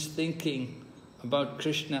he's thinking about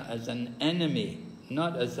Krishna as an enemy,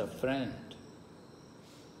 not as a friend.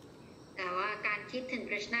 แต่ว่าการคิดถึง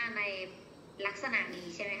กฤษณาในลักษณะนี้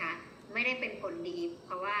ใช่ไหมคะไม่ได้เป็นผลดีเพ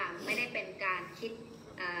ราะว่าไม่ได้เป็นการคิด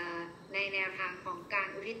ในแนวทางของการ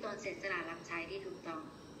อุทิศตนเสียสละรับใช้ที่ถูกต้อง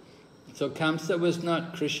So Kamsa was not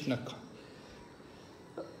Krishna.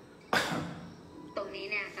 ตรงนี้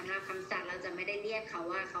เนี่ยสำหรับคำศัพท์เราจะไม่ได้เรียกเขา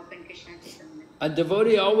ว่าเขาเป็นกฤษณาจิตสำนึก A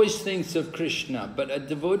devotee always thinks of Krishna, but a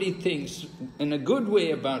devotee thinks in a good way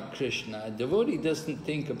about Krishna. A devotee doesn't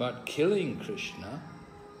think about killing Krishna.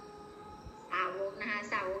 สาวกนะคะ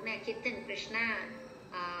สาวกเนี่ยคิดถึงกฤษณา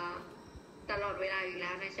ตลอดเวลาอยู่แล้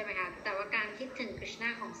วนะใช่ไหมคะแต่ว่าการคิดถึงกฤษณา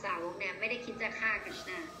ของสาวกเนี่ยไม่ได้คิดจะฆ่ากฤษ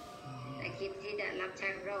ณาแต่คิดที่จะรับใช้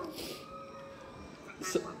พระองค์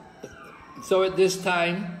So at this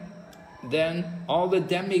time, then all the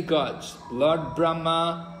demigods, Lord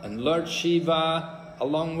Brahma and Lord Shiva,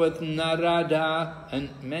 along with Narada and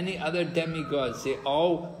many other demigods, they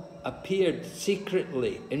all appeared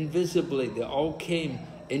secretly, invisibly. They all came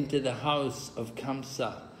into the house of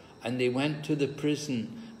Kamsa, and they went to the prison.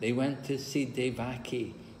 They went to see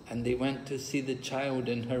Devaki, and they went to see the child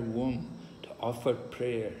in her womb to offer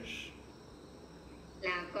prayers. แ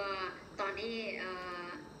ล้วก็ตอนที่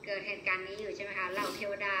เกิดเหตุการณ์นี้อยู่ใช่ไหมคะเหล่าเท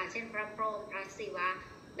วดาเช่นพระพรหมพระศิวะ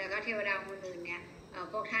แล้วก็เทวดาคนอื่นเนี่ย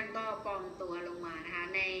พวกท่านก็ปลอมตัวลงมานะคะ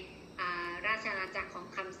ในราชอาณาจักรของ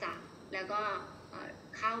คำศักดิ์แล้วก็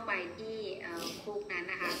เข้าไปที่คุกนั้น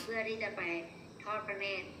นะคะเพื่อที่จะไปทอดพระเน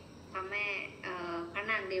ตรพระแม่พระ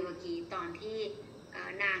นางเดวกีตอนที่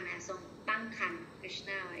นางนะทรงตั้งครรภ์กฤษ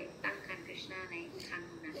ณาไว้ตั้งครรภ์กฤษณาในครรภ์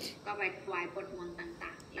นั้นก็ไปถวายบทมนต์ต่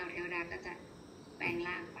างๆเหล่าเทวดาก็จะแปลง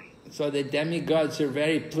ร่างไป So the demigods are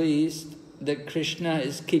very pleased that Krishna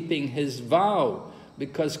is keeping his vow,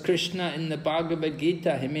 because Krishna in the Bhagavad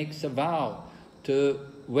Gita, he makes a vow to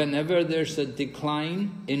whenever there's a decline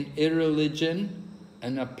in irreligion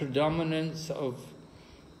and a predominance of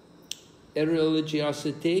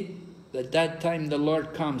irreligiosity, at that time the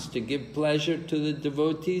Lord comes to give pleasure to the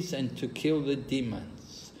devotees and to kill the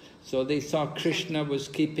demons. So they saw Krishna was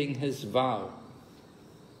keeping his vow.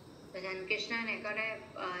 เพราะฉะนั้นกฤษณาเนี่ยก็ได้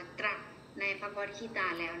ตรัสในพระบรมคีตา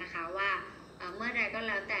แล้วนะคะว่าเมื่อใดก็แ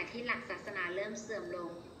ล้วแต่ที่หลักศาสนาเริ่มเสื่อมลง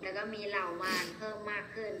แล้วก็มีเหล่ามารเพิ่มมาก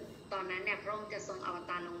ขึ้นตอนนั้นเนี่ยพระองค์จะทรงอว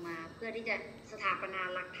ตารลงมาเพื่อที่จะสถาปนา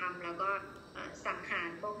หลักธรรมแล้วก็สังหาร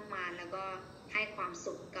พวกมารแล้วก็ให้ความ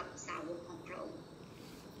สุขกับสาวกของพระองค์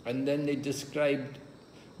And then they described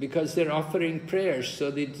because they're offering prayers, so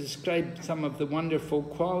they describe some of the wonderful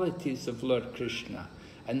qualities of Lord Krishna,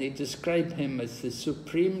 and they describe him as the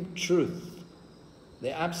supreme truth,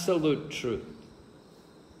 the absolute truth.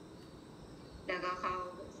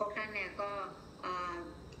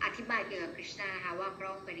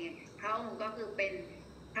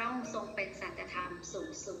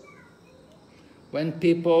 When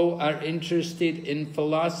people are interested in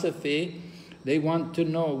philosophy, they want to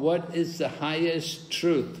know what is the highest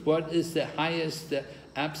truth, what is the highest, the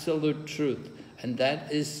absolute truth, and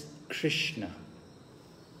that is Krishna.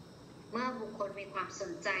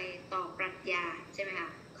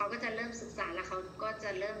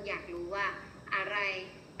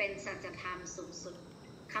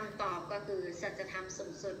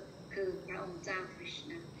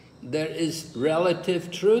 There is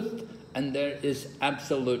relative truth and there is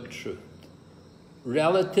absolute truth.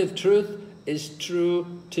 Relative truth is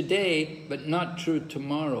true today, but not true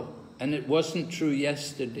tomorrow, and it wasn't true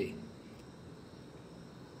yesterday.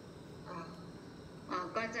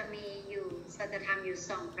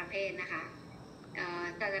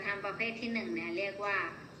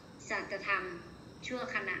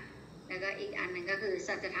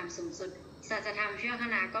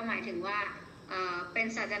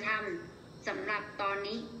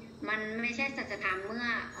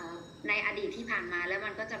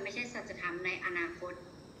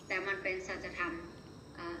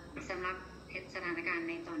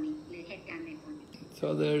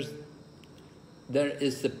 So there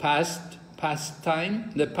is the past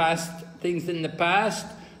time, the past things in the past,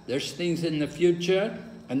 there's things in the future,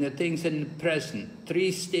 and the things in the present.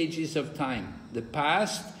 3 stages of time: the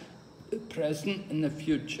past, the present, and the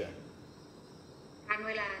future.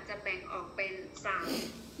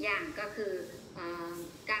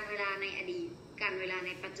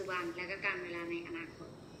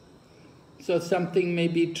 So something may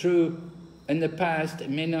be true in the past, it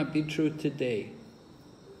may not be true today.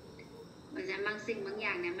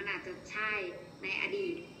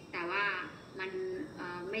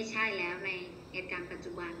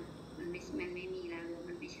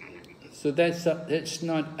 So that's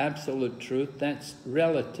not absolute truth, that's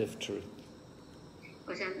relative truth.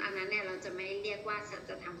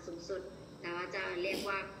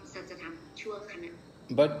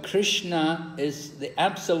 But Krishna is the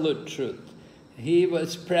absolute truth. He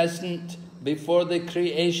was present before the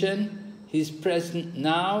creation, he's present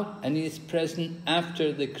now, and he's present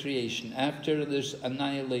after the creation. After there's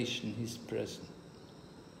annihilation, he's present.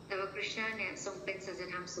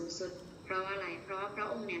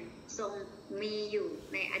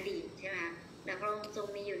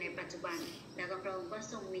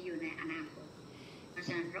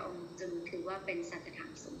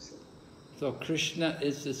 So Krishna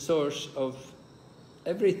is the source of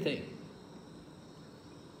everything.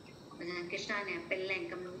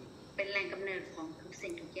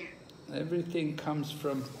 Everything comes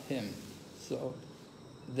from him. So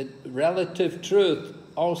the relative truth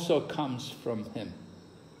also comes from him.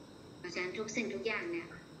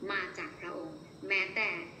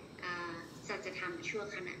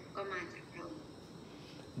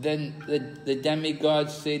 Then the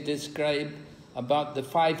demigods, they describe about the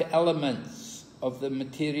 5 elements of the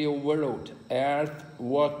material world: earth,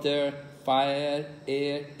 water, fire,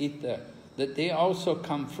 air, ether, that they also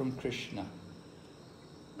come from Krishna.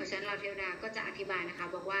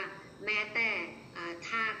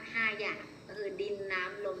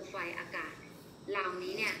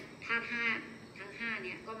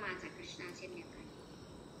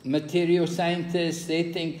 Material scientists, they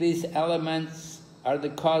think these elements are the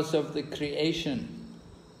cause of the creation,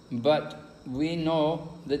 but we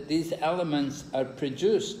know that these elements are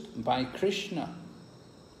produced by Krishna.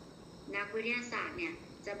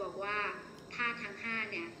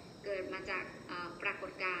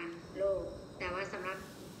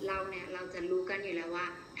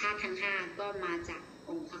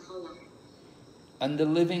 And the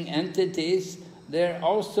living entities, they're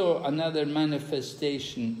also another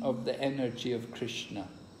manifestation of the energy of Krishna.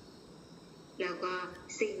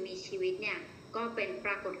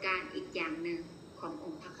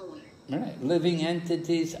 Right. Living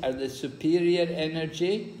entities are the superior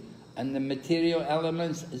energy, and the material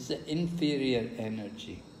elements is the inferior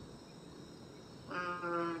energy.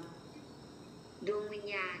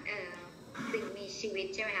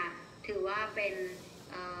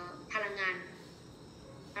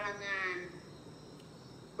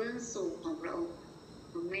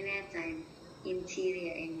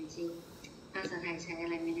 Interior energy ภาษาไทยใช้อะ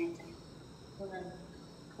ไรไม่แน่ใจพ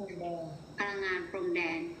ลังงานพรมแด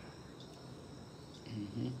น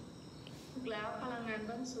แล้วพลังงานเ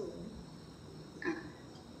บื้องสูง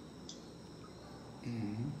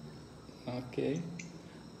Okay.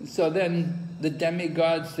 So then the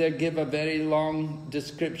demigods there give a very long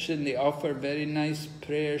description. They offer very nice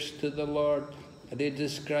prayers to the Lord. They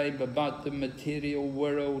describe about the material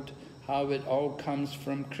world, how it all comes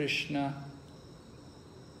from Krishna.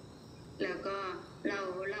 แล้วก็เร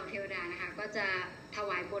าเทวดานะคะก็จะถ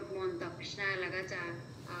วายบทมนต์ต่อ Krishna แล้วก็จะ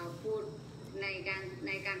พูดใ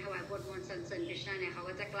นการถวายบทมนต์สรรเสริญ Krishna เนี่ยเขา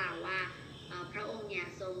ก็จะกล่าวว่าพระองค์เนี่ย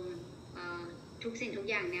ทรงทุกสิ่งทุก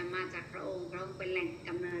อย่างเนี่ยมาจากพระองค์เป็นแหล่งก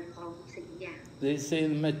ำเนิดของทุกสิ่งทุกอย่าง They say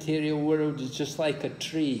the material world is just like a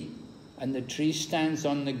tree, and the tree stands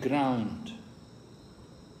on the ground.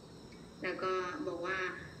 แล้วก็บอกว่า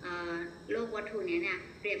โลกวัตถุเนี่ย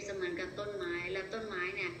เปรียบเสมือนกับต้นไม้และต้นไม้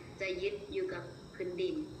เนี่ยจะยึดอยู่กับพื้นดิ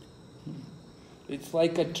น It's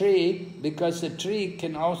like a tree because the tree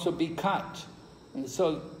can also be cut. And so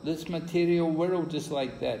this material world is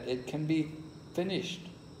like that. It can be finished.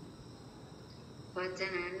 เพราะฉะ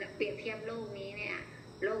นั้นเปรียบเทียบโลกนี้เนี่ย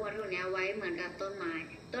โลกวัตถุเนี่ยไว้เหมือนกับต้นไม้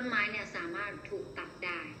เนี่ยสามารถถูกตัดไ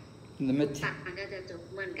ด้ ตัดมันก็จะจบ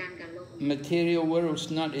เหมือนกันกับโลก Material world is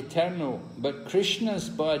not eternal, but Krishna's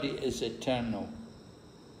body is eternal.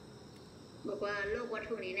 บอกว่าโลกวัต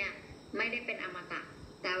ถุนี้เนี่ยไม่ได้เป็นอมตะ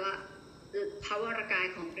แต่ว่าพระวรกาย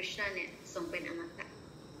ของ Krishna เนี่ยทรงเป็นอมตะ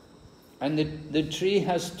And the tree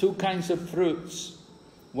has two kinds of fruits.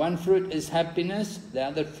 One fruit is happiness, the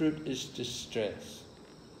other fruit is distress.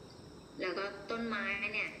 แล้วก็ต้นไม้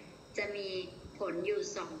เนี่ยจะมีผลอยู่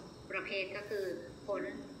สองประเภทก็คือผล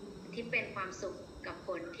ที่เป็นความสุขกับผ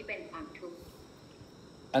ลที่เป็นความทุกข์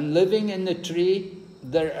And living in the tree,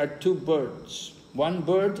 there are two birds. One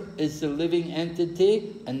bird is the living entity,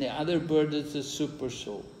 and the other bird is the super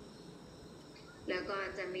soul. แล้วก็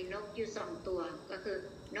จะมีนกอยู่สองตัวก็คือ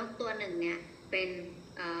นกตัวหนึ่งเนี่ยเป็น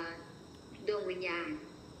ดวงวิญญาณ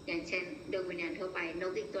อย่างเช่นดวงวิญญาณทั่วไปน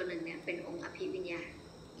กอีกตัวหนึ่งเนี่ยเป็นองค์อภิวิญญาณ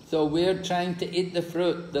So we're trying to eat the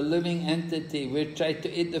fruit, the living entity. We're trying to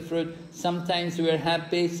eat the fruit. Sometimes we're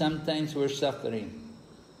happy, sometimes we're suffering.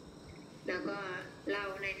 แล้วก็เรา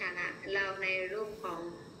ในฐานะเราในรูปของ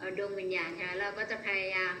ดวงวิญญาณใช่ไหมเราก็จะพยา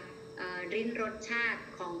ยามริ้นรสชาติ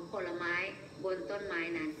ของผลไม้บนต้นไม้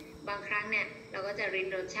นั้นบางครั้งเนี่ยเราก็จะริ้น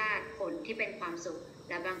รสชาติผลที่เป็นความสุข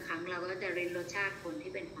และบางครั้งเราก็จะริ้นรสชาติผล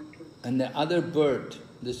ที่เป็นความทุกข์ And the other bird,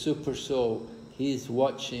 the super soul, he's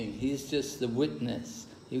watching. He's just the witness.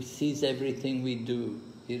 He sees everything we do.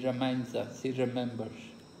 He reminds us. He remembers.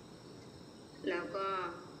 แล้วก็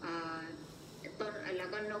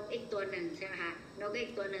นกอีกตัวหนึ่งใช่ไหมคะนกอี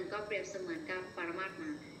กตัวหนึ่งก็เปรียบเสมือนกับปรมาตถ์ม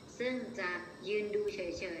าซึ่งจะยืนดูเฉ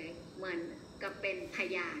ยๆเหมือนกับเป็นพ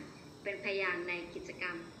ยานในกิจกร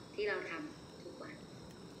รมที่เราทำทุกวัน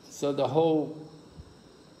So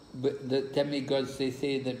the demigods, they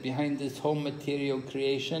say that behind this whole material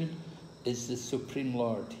creation is the Supreme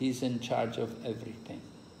Lord. He's in charge of everything.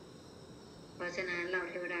 เพราะฉะนั้นเรา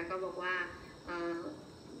เทวดาก็บอกว่า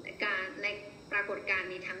การในปรากฏการณ์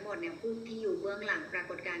นี้ทั้งหมดเนี่ยผู้ที่อยู่เบื้องหลังปรา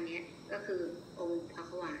กฏการณ์นี้ก็คือองค์พระ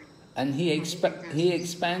ควาน And he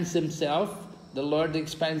expands himself. The Lord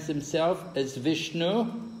expands himself as Vishnu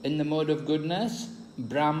in the mode of goodness,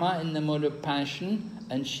 Brahma in the mode of passion,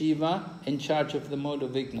 and Shiva in charge of the mode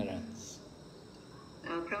of ignorance.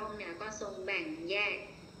 พระองค์เนี่ยก็ทรงแ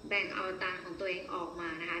บ่งอวตารของตัวเองออกมา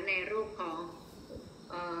นะคะในรูปของ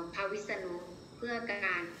พระวิษณุเพื่อก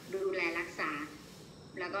ารดูแลรักษา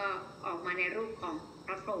แล้วก็ออกมาในรูปของพ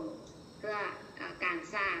ระพรหมเพื่อการ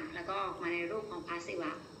สร้างแล้วก็ออกมาในรูปของพระศิว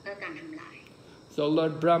ะเพื่อการทำลาย So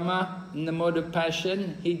Lord Brahma in the mode of passion,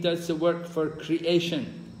 he does the work for creation.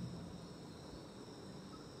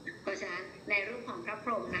 เพราะฉะนั้นในรูปของพระพ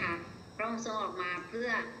รหมนะคะพระองค์ทรงออกมาเพื่อ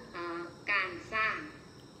การสร้าง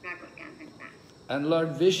ปรากฏการณ์ต่างๆ And Lord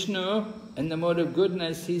Vishnu in the mode of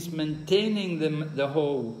goodness, he's maintaining the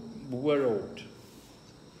whole world.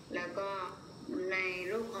 แล้วก็ใน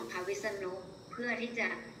รูปของพระวิษณุเพื่อที่จะ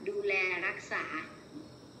ดูแลรักษา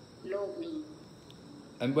โลกนี้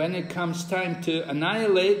And when it comes time to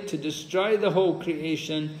annihilate, to destroy the whole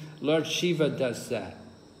creation, Lord Shiva does that.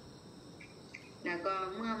 แล้วก็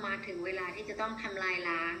เมื่อมาถึงเวลาที่จะต้องทำลาย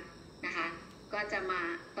ล้างนะคะก็จ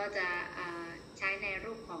ะใช้ใน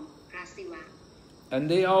รูปของพระศิวะ And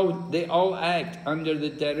they all act under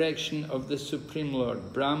the direction of the Supreme Lord.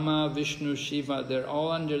 Brahma, Vishnu, Shiva, they're all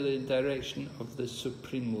under the direction of the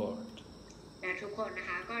Supreme Lord. และทุกคนนะ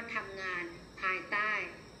คะก็ทำงานภายใต้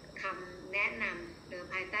คำแนะนำหรือ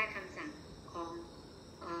ภายใต้คำสั่งของ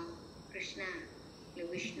Krishna หรือ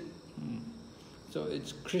Vishnu. So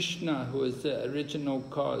it's Krishna who is the original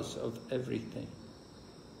cause of everything.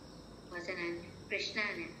 เพราะฉะนั้น Krishna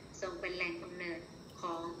เนี่ยทรงเป็นแหล่งกำเนิดข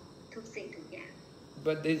องทุกสิ่งทุกอย่าง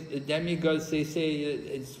But the demigods, they say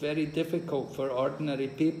it's very difficult for ordinary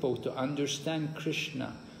people to understand Krishna,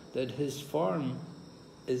 that his form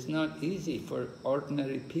is not easy for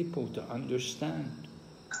ordinary people to understand.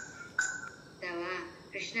 แต่ว่า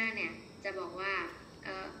คริชนาเนี่ยจะบอกว่า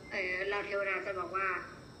เราเทวดาจะบอกว่า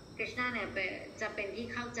คริชนาเนี่ยจะเป็นที่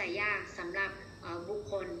เข้าใจยากสำหรับบุค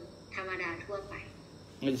คลธรรมดาทั่วไป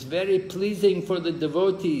It's very pleasing for the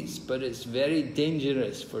devotees, but it's very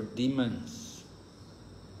dangerous for demons.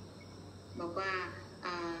 บอกว่า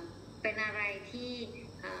เป็นอะไรที่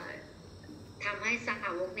ทำให้สา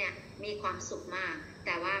วกเนี่ยมีความสุขมากแ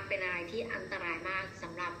ต่ว่าเป็นอะไรที่อันตรายมากส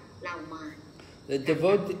ำหรับเหล่ามาร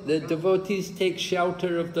The devotees take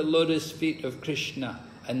shelter of the lotus feet of Krishna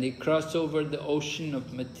and they cross over the ocean of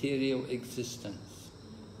material existence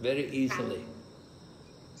very easily.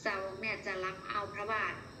 สาวกเนี่ยจะรับเอาพระบา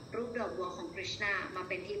ทรูปดอกบัวของคริชนามาเ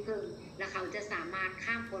ป็นที่พึ่งและเขาจะสามารถ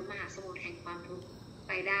ข้ามพ้นมหาสมุทรแห่งความทุกข์ไ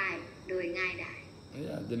ปได้โดยง่ายดาย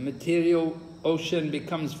Yeah, the material ocean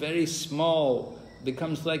becomes very small,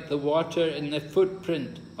 becomes like the water in the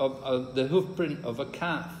footprint of the hoofprint of a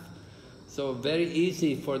calf. So very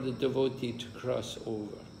easy for the devotee to cross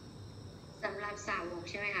over. สำหรับสาวก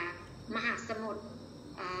ใช่ไหมคะมหาสมุทร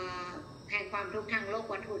แห่งความทุกข์ทางโลก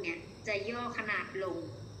วัตถุเนี่ยจะย่อขนาดลง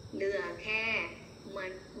เหลือแค่เห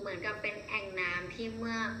มือนกับเป็นแอ่งน้ำที่เ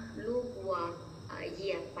มื่อลูกวัวเห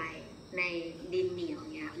ยียบไปในดินเหนียว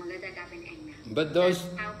เนี่ยมันก็จะกลายเป็นแอ่งน้ำ But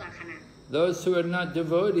เท่ากับขนาด those who are not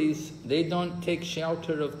devotees, they don't take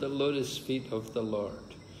shelter of the lotus feet of the Lord.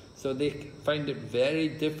 So they find it very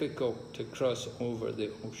difficult to cross over the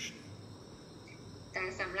ocean. แต่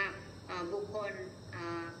สำหรับบุคคล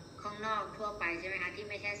ข้างนอกทั่วไปใช่ไหมคะที่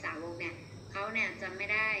ไม่ใช่สาวกเนี่ยเขาเนี่ยจะไม่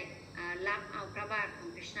ได้รับเอาพระบาทของ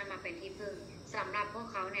คริชนามาเป็นที่พึ่งสำหรับพวก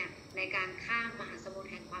เขาเนี่ยในการข้ามมหาสมุทร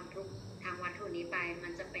แห่งความทุกข์ทางวัตถุนี้ไปมั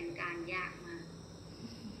นจะเป็นการยากมาก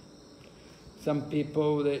Some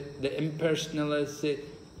people, the impersonalists,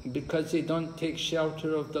 because they don't take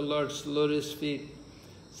shelter of the Lord's lotus feet,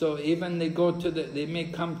 so even they may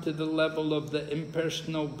come to the level of the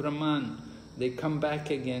impersonal Brahman, they come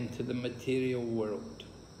back again to the material world.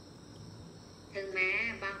 ถึงแม้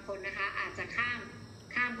บางคนนะคะอาจจะข้า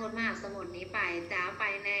มพ้นมหาสมุทรนี้ไปแต่ไป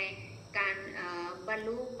ในการบรร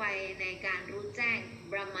ลุไปในการรู้แจ้ง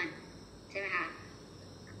บรหมันใช่ไหมคะ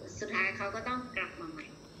สุดท้ายเขาก็ต้องกลับมาใหม่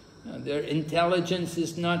Their intelligence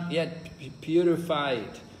is not yet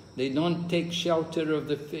purified. They don't take shelter of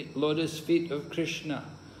the lotus feet of Krishna.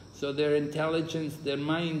 So their intelligence, their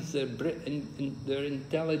minds, their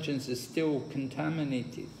intelligence is still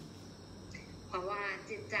contaminated. เพราะว่า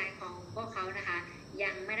จิตใจของพวกเขานะคะ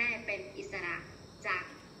ยังไม่ได้เป็นอิสระจาก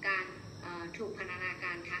การถูกพันธนาก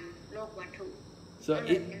ารทางโลกวัตถุก็เล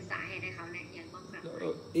ยเป็นสาเหตุให้เขาเนี่ยยังต้องกลับไ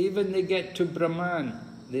ป Even they get to Brahman,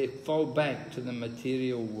 they fall back to the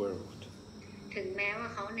material world. ถึงแม้ว่า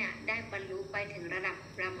เขาเนี่ยได้บรรลุไปถึงระดับ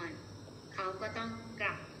พระมันเขาก็ต้องก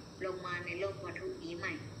ลับลงมาในโลกวัตถุนี้ให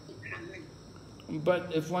ม่อีกครั้งหนึ่ง But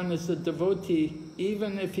if one is a devotee,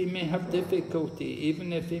 even if he may have difficulty, even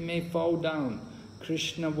if he may fall down,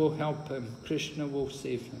 Krishna will help him, Krishna will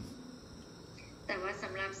save him. แต่ว่าส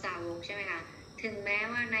ำหรับสาวกใช่ไหมคะถึงแม้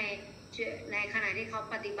ว่าในขณะที่เขา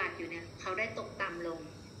ปฏิบัติอยู่เนี่ยเขาได้ตกต่ำลง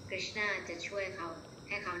คริชนาจะช่วยเขาใ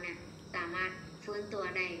ห้เขาเนี่ยสามารถฟื้นตัว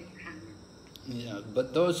ได้อีกครั้งหนึ่ง Yeah, but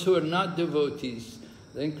those who are not devotees,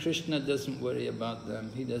 then Krishna doesn't worry about them,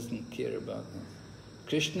 he doesn't care about them.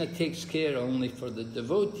 Krishna takes care only for the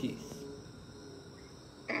devotees.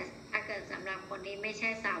 แต่ถ้าเกิดสำหรับคนที่ไม่ใช่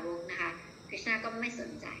สาวกนะคะคริชนาก็ไม่ส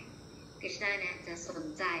นใจคริชนาเนี่ยจะสน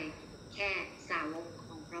ใจแค่สาวกข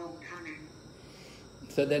องพระองค์เท่านั้น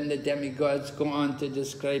So then the demigods go on to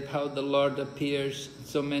describe how the Lord appears in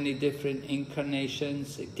so many different incarnations.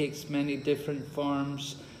 He takes many different forms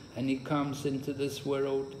and he comes into this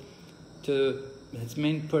world his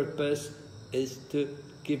main purpose is to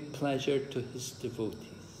give pleasure to his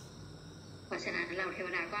devotees. เพราะฉะนั้นเราเทว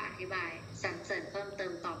ดาก็อธิบายสรรเสริญเพิ่มเติ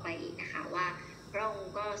มต่อไปอีกนะคะว่าพระอง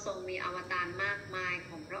ค์ก็ทรงมีอวตารมากมายข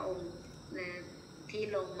องพระองค์ที่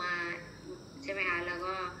ลงมาใช่ไหมคะแ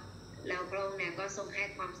ล้วพระองค์เนี่ยก็ทรงให้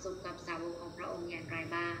ความสุขกับสาวกของพระองค์อย่างไร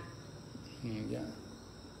บ้าง Yeah.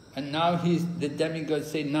 And now the demigods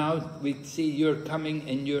say, now we see you're coming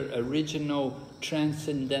in your original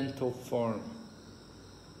transcendental form.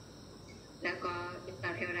 แล้วก็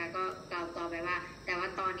เทวดาก็กล่าวต่อไปว่าแต่ว่า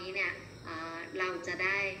ตอนนี้เนี่ยเราจะไ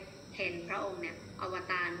ด้เห็นพระองค์เนี่ยอว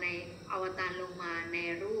ตารลงมาใน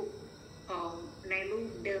รูป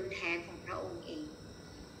เดิมแท้ของพระองค์เอง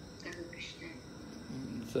ก็คือคริชนา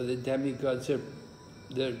So the demigods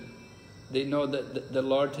they know that the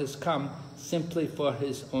Lord has come simply for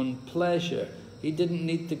his own pleasure. he didn't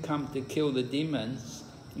need to come to kill the demons,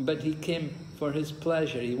 but he came for his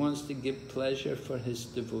pleasure. He wants to give pleasure for his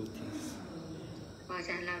devotees. เพราะฉ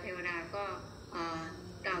ะนั้นเราเทวดาก็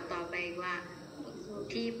กล่าวต่อไปว่า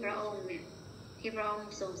ที่พระองค์เนี่ยที่พระองค์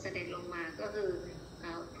ทรงเสด็จลงมาก็คือ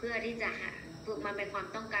เพื่อที่จะฝึกมันเป็นความ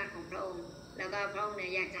ต้องการของพระองค์แล้วก็พระองค์เนี่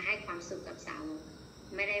ยอยากจะให้ความสุขกับสาวก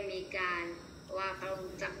ไม่ได้มีการว่าพระอง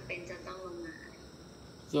ค์จำเป็นจะต้องลงมา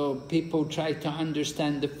So people try to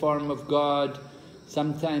understand the form of God.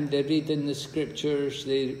 Sometimes they read in the scriptures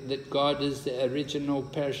that God is the original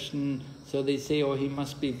person. So they say, oh, he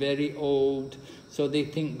must be very old. So they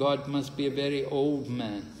think God must be a very old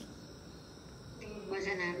man. เพราะฉ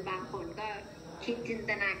ะนั้นบางคนก็คิดจิน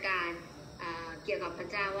ตนาการเกี่ยวกับพระ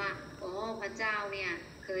เจ้าว่าโอ้พระเจ้าเนี่ย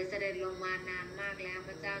เคยเสด็จลงมานานมากแล้วพ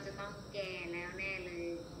ระเจ้าจะต้องแก่แล้วแน่เลย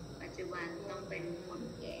ปัจจุบันต้องเป็นคน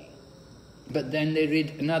แก่ But then they read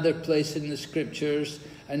another place in the scriptures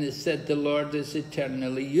and it said the Lord is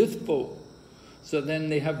eternally youthful. So then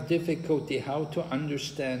they have difficulty how to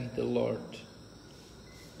understand the Lord.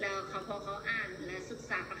 แล้วพอเขาอ่านและศึก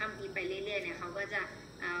ษาพระคัมภีร์ไปเรื่อยๆเนี่ยเขาก็จะ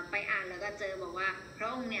ไปอ่านแล้วก็เจอบอกว่าพระ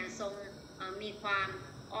องค์เนี่ยทรงมีความ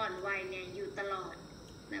อ่อนวัยเนี่ยอยู่ตลอด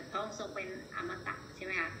นะพระองค์ทรงเป็นอมตะใช่ไห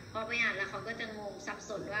มคะพอไปอ่านแล้วเขาก็จะงงสับ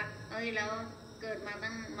สนว่าเอ้ยแล้วเกิดมา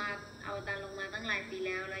ตั้งมาเอาตาลงมาตั้งหลายปีแ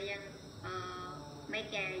ล้วยังไม่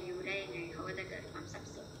แก่อยู่ได้ยังไงเขาก็จะเกิดความสับ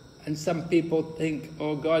สน And some people think,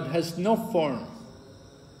 oh, God has no form.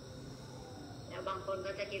 แล้วบางคน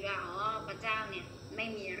ก็จะคิดว่าอ๋อพระเจ้าเนี่ยไม่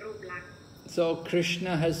มีรูปลักษณ์ So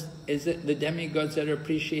Krishna the demigods are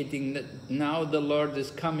appreciating that now the Lord is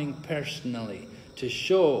coming personally to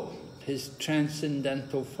show his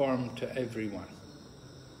transcendental form to everyone.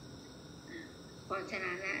 เพราะฉะ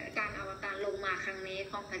นั้นการอวตารลงมาครั้งนี้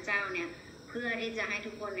ของพระเจ้าเนี่ยเพื่อที่จะให้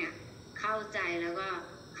ทุกคนเนี่ยเข้าใจแล้วก็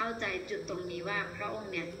เข้าใจจุดตรงนี้ว่าพระอง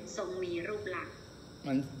ค์เนี่ยทรงมีรูปลักษณ์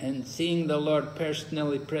And seeing the Lord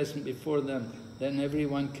personally present before them, then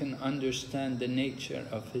everyone can understand the nature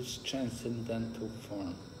of his transcendental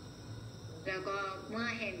form. แล้วก็เมื่อ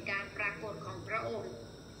เห็นการปรากฏของพระองค์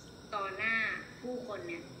ต่อหน้าผู้คน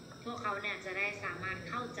เนี่ยพวกเขาเนี่ยจะได้สามารถ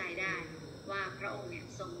เข้าใจได้ว่าพระองค์เนี่ย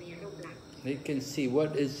ทรงมีรูปลักษณ์ They can see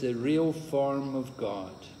what is the real form of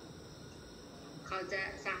God. เขาจะ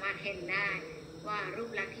สามารถเห็นได้ว่ารู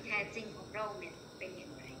ปลักษณ์ที่แท้จริงของพระองค์เนี่ยเป็นอย่า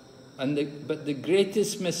งไร But the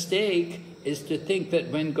greatest mistake is to think that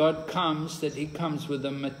when God comes, that he comes with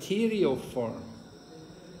a material form.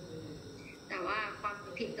 แต่ว่าความ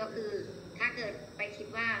ผิดก็คือถ้าเกิดไปคิด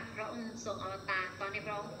ว่าพระองค์ทรงอวตารตอนที่พ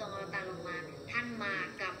ระองค์ทรงอวตารลงมาท่านมา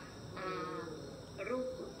กับรูป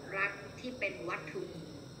ลักษณ์ที่เป็นวัตถุ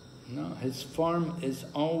No, his form is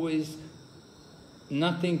always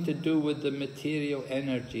nothing to do with the material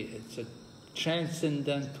energy. It's a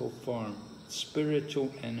transcendental form, spiritual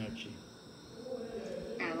energy.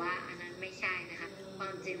 แต่ว่าอันนั้นไม่ใช่นะคะควา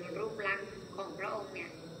มจริงรูปลักษณ์ของพระองค์เนี่ย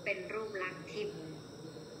เป็นรูปลักษณ์ทิพย์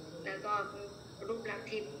แล้วก็รูปลักษณ์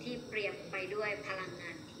ทิพย์ที่เปรียบไปด้วยพลังงา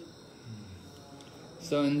นทิพย์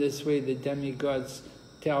So in this way the demigods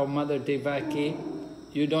tell Mother Devaki,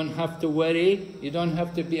 you don't have to worry, you don't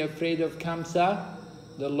have to be afraid of Kamsa.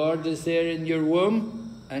 The Lord is there in your womb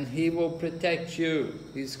and he will protect you.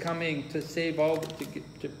 He's coming to save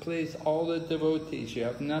to please all the devotees. You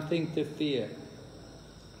have nothing to fear.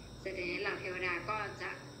 แสดงเหล่าเทวดาก็จ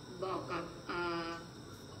ะบอกกับ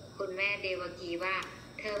คุณแม่เดวกีว่า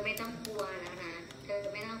เธอไม่ต้องกลัวแล้วนะเธอ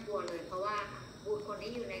ไม่ต้องกลัวเลยเพราะว่าบุตรคน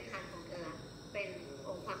ที่อยู่ในครรภ์ของเธอเป็นอ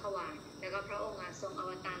งค์พระขวานแล้วก็พระองค์ทรงอ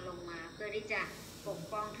วตารลงมาเพื่อที่จะปก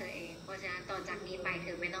ป้องเธอเองเพราะฉะนั้นต่อจากนี้ไปเธ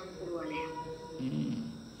อไม่ต้องกลัวแล้ว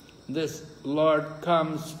This Lord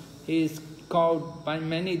comes, he is called by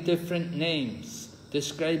many different names,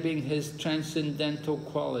 describing his transcendental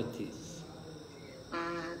qualities.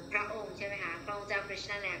 พระองค์ใช่ไหมคะพระองค์เจ้าคริช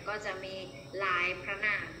น์เนี่ยก็จะมีหลายพระน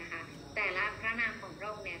ามนะคะแต่ละพระนามของพระ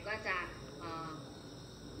องค์เนี่ยก็จะ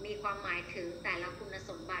มีความหมายถึงแต่ละคุณ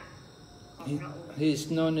สมบัติของพระองค์ He is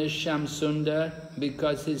known as Shamsundar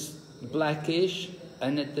because he's blackish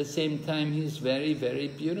and at the same time he's very, very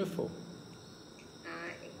beautiful.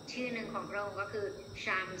 ชื่อหนึ่งของพระองค์ก็คือช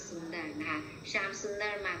ามสุนดรนะคะชามสุนด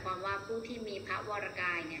รหมายความว่าผู้ที่มีพระวรก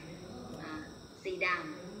ายเนี่ยสีด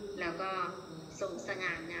ำแล้วก็ทรงส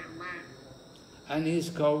ง่างามมาก And he's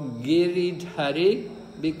called Giridhari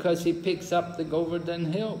because he picks up the Govardhan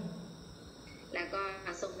hill. แล้วก็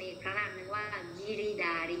ทรงมีพระนามหนึ่งว่ายิริด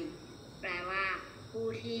ารีแปลว่าผู้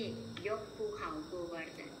ที่ยกภูเขาโกวาร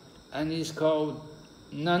ดัน And he's called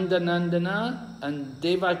Nandanandana and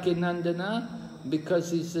Devaki Nandana because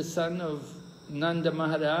he's the son of Nanda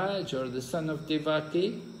Maharaj or the son of Devaki.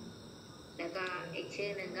 แล้วก็อีกชื่อ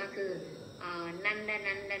หนึ่งก็คือนันดา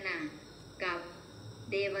นันดนากับ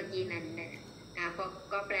เดวกีนันท์นะคะ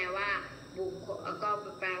ก็แปลว่าบุคคลก็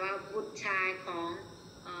แปลว่าบุตรชายของ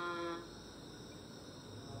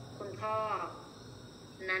คุณพ่อ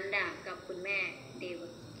นันดากับคุณแม่เดว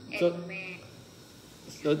คุณแม่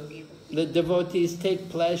So the devotees take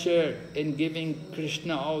pleasure in giving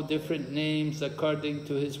Krishna all different names according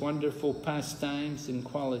to his wonderful pastimes and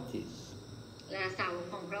qualities. และสาวก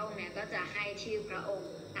ของพระองค์เนี่ยก็จะให้ชื่อพระอง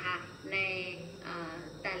ค์นะคะใน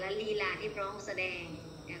แต่ละลีลาที่พระองค์แสดง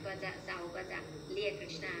เนี่ยก็จะสาวกก็จะเรียกคริ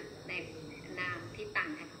ชนาในนามที่ต่าง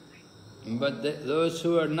กันออกไป But those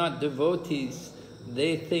who are not devotees,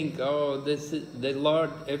 they think, oh, this is the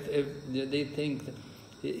Lord. If they think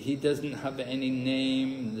he doesn't have any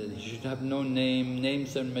name, that he should have no name.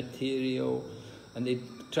 Names are material, and they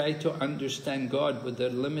try to understand God with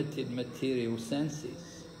their limited material senses.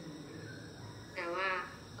 แต่ว่า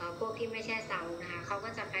พวกที่ไม่ใช่สาวกนะคะเขาก็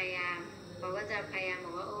จะพยายามบอกว่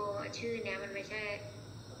าโอ้ชื่อเนี้ยมันไม่ใช่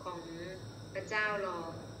ของพระเจ้าหรอก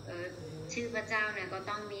ชื่อพระเจ้าเนี่ยก็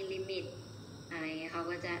ต้องมีลิมิตอะไรเขา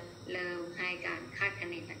ก็จะเริ่มให้การคาดคะ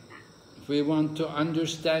เนต่างๆ If we want to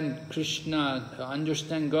understand Krishna, to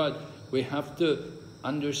understand God, we have to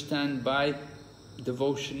understand by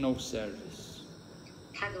devotional service.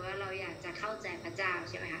 ถ้าเกิดว่าเราอยากจะเข้าใจพระเจ้า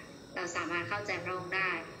ใช่ไหมคะเราสามารถเข้าใจพระองค์ไ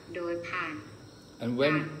ด้โดยผ่าน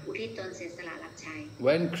การอุทิศตนเสียสละรับใช้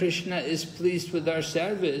When Krishna is pleased with our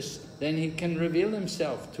service, then he can reveal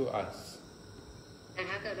himself to us. แต่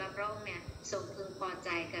ถ้าเกิดว่าพระองค์เนี่ยทรงพึงพอใจ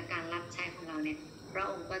กับการรับใช้ของเราเนี่ยพระ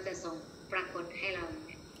องค์ก็จะทรงปรากฏให้เรา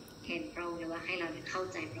เห็นพระองค์หรือว่าให้เราเข้า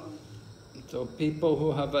ใจพระองค์ So people who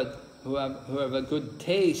have a good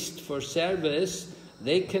taste for service,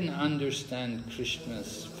 they can understand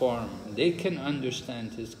Krishna's form. They can understand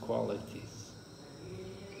his qualities.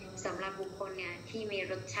 สำหรับบุคคลเนี่ยที่มี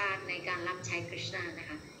รสชาติในการรับใช้คริชนานะ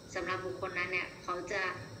คะสำหรับบุคคลนั้นเนี่ยเขาจะ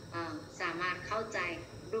สามารถเข้าใจ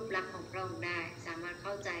รูปลักษณ์ของพระองค์ได้สามารถเ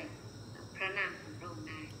ข้าใจพระนามของพระองค์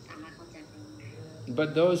ได้สามารถเข้าใจพระองค์ได้ But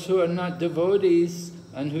those who are not devotees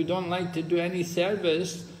and who don't like to do any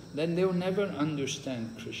service, then they'll never understand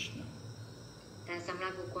Krishna. แต่สำหรั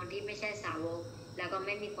บบุคคลที่ไม่ใช่สาวกแล้วก็ไ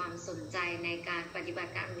ม่มีความสนใจในการปฏิบั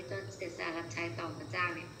ติการอุทิศตนเสียสละรับใช้ต่อพระเจ้า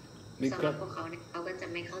เนี่ยสำหรับพวกเขาเนี่ยเขาก็จะ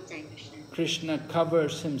ไม่เข้าใจคริชนา Krishna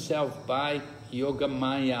covers himself by yoga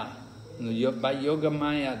maya. By yoga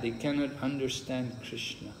maya, they cannot understand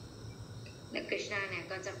Krishna. และคริชนาเนี่ย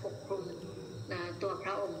ก็จะปกคลุมตัวพ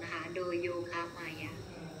ระองค์นะคะโดยโยคะมายา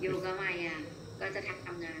โยคะมายาก็จะท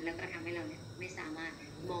ำงานแล้วก็ทำให้เราเนี่ยไม่สามารถ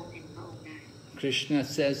มองเห็นพระองค์ได้ Krishna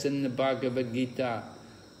says in the Bhagavad Gita,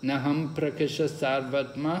 Naham prakasha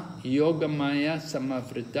sarvatma yoga maya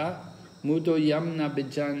samavrita mudoyam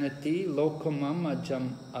nabijanati lokamam ajam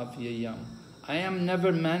avyayam. I am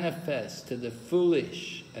never manifest to the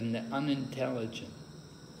foolish and the unintelligent.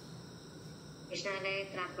 คริชนาได้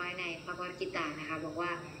ตรัสไว้ในพระวกิตานะคะบอกว่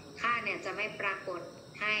าข้าเนี่ยจะไม่ปรากฏ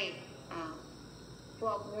ให้พ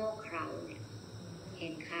วกโง่เขลาเนี่ยเห็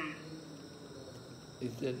นข้า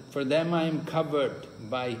For them I am covered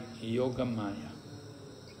by yoga maya.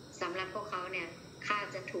 สำหรับพวกเขาเนี่ยข้า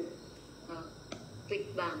จะถูกปิด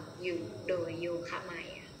บังอยู่โดยโยคะมา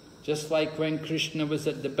ยา Just like when Krishna was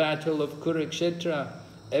at the battle of Kurukshetra,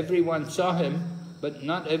 everyone saw him, but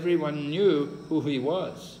not everyone knew who he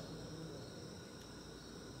was.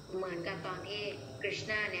 เหมือนกับตอนที่คริช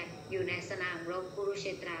นาเนี่ยอยู่ในสนามรบกุรุเช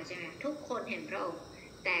ตราใช่ไหมทุกคนเห็นพระองค์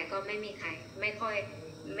แต่ก็ไม่มีใครไ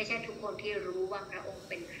ม่ใช่ทุกคนที่รู้ว่าพระองค์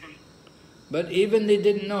เป็นใคร But even they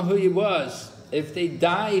didn't know who he was. If they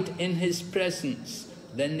died in his presence,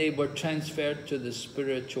 then they were transferred to the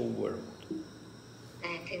spiritual world. แ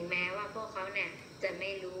ต่ถึงแม้ว่าพวกเขาเนี่ยจะไม่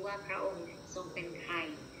รู้ว่าพระองค์ทรงเป็นใคร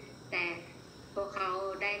แต่พวกเขา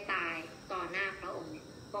ได้ตายต่อหน้าพระองค์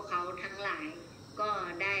พวกเขาทั้งหลายก็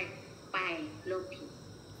ได้ไปโลกทิพย์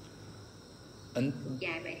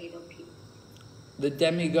ย้ายไปที่โลกทิพย์ The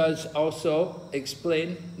demigods also explain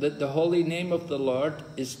that the holy name of the Lord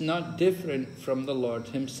is not different from the Lord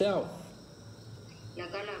himself. แล้ว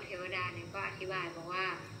ก็เหล่าเทวดาเนี่ยก็อธิบายบอกว่า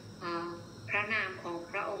พระนามของ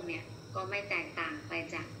พระองค์เนี่ยก็ไม่แตกต่างไป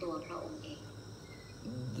จากตัวพระองค์เอง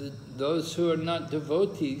Those who are not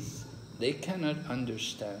devotees, they cannot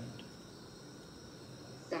understand.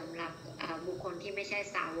 สำหรับบุคคลที่ไม่ใช่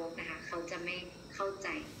สาวกนะคะเขาจะไม่เข้าใจ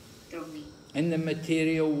ตรงนี้ In the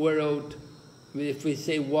material world, if we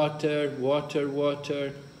say water,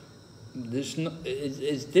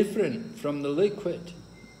 it's different from the liquid.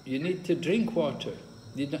 You need to drink water.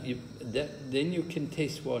 Then you can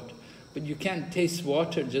taste water. But you can't taste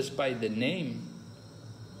water just by the name.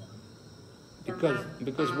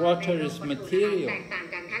 Because water is material. แตกต่าง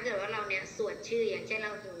กันถ้าเกิดว่าเราเนี่ยสวดชื่ออย่างเช่นเร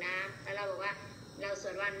าหิวน้ำแล้วเราบอกว่าเราส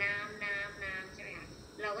วดว่าน้ำใช่ไหมคะ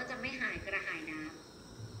เราก็จะไม่หายกระหายน้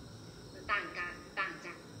ำต่างจ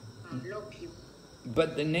ากโลกทิพย์ But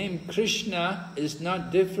the name Krishna is not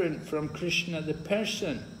different from Krishna the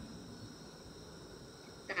person.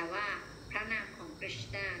 แต่ว่าพระนามของคริช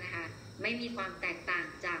นานะคะไม่มีความแตกต่าง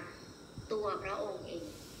จากตัวพระองค์เอง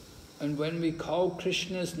And when we call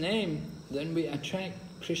Krishna's name, then we attract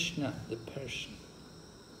Krishna the person.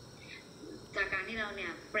 จากการที่เราเนี่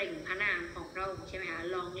ยเปล่งพระนามของพระองค์ใช่ไหมคะ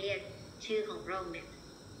ลองเรียกชื่อของพระองค์เนี่ย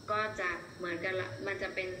ก็จะเหมือนกันมันจะ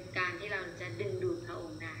เป็นการที่เราจะดึงดูดพระอ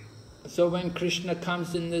งค์ได้ So when Krishna comes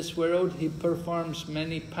in this world, he performs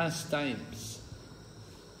many pastimes.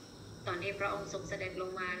 ตอนที่พระองค์ทรงเสด็จล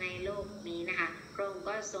งมาในโลกนี้นะคะพระองค์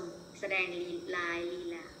ก็ทรงแสดงลีลา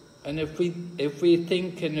And if we think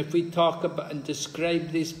and if we talk about and describe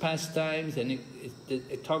these pastimes and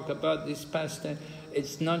talk about these pastimes,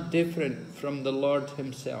 it's not different from the Lord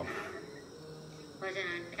Himself. เพราะฉะ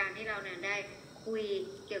นั้นการที่เราเนี่ยได้คุย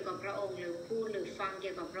เกี่ยวกับพระองค์หรือพูดหรือฟังเ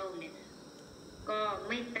กี่ยวกับพระองค์เนี่ยก็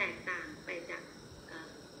ไม่แตกต่างไปจาก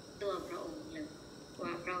ตัวพระองค์เลยว่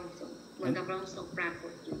าพระองค์ทรงเหมือนกับพระองค์ทรงปราก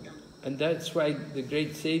ฏอยู่ตรง And that's why the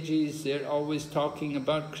great sages, they're always talking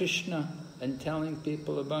about Krishna and telling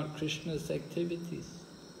people about Krishna's activities.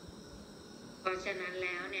 เพราะฉะนั้นแ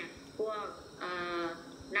ล้วเนี่ยพวก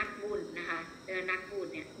นักบุญนะคะนักบวช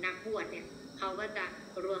เนี่ยเขาก็จะ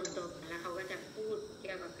รวมตัวกันแล้วเขาก็จะพูดเ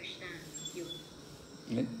กี่ยวกับคริชนาอยู่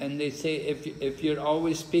And they say if you're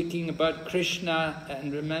always speaking about Krishna and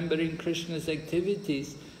remembering Krishna's activities,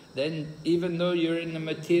 then even though you're in a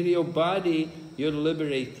material body, you're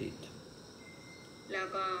liberated. แล้ว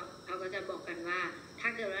ก็เขาก็จะบอกกันว่าถ้า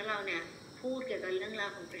เกิดว่าเราเนี่ยพูดเกี่ยวกับเรื่องราว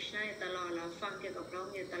ของคริชนาอยู่ตลอดเราฟังเกี่ยวกับพระอง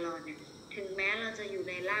ค์อยู่ตลอดเนี่ยถึงแม้เราจะอยู่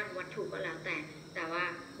ในร่างวัตถุก็แล้วแต่ว่า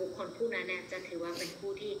บุคคลผู้นั้นเนี่ยจะถือว่าเป็น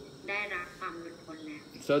ผู้ที่ได้รับความหลุดพ้นแล้ว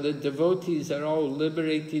So the devotees are all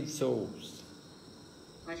liberated souls.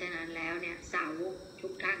 เพราะฉะนั้นแล้วเนี่ยสาวกทุ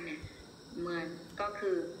กท่านเนี่ยเหมือนก็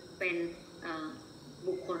คือเป็น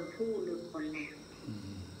บุคคลผู้หลุดพ้นแล้ว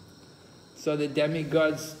So the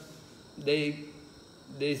demigods,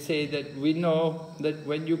 they say that we know that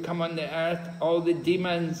when you come on the earth, all the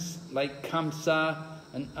demons like Kamsa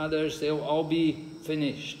and others, they'll all be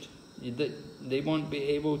finished. They won't be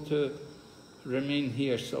able to remain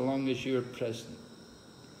here so long as you're present.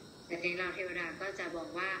 แต่ในเราเทวดาก็จะบอก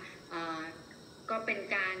ว่าก็เป็น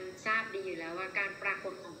การทราบดีอยู่แล้วว่าการปราก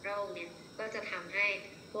ฏของพระองค์เนี่ยก็จะทำให้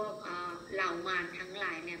พวกเหล่ามารทั้งหล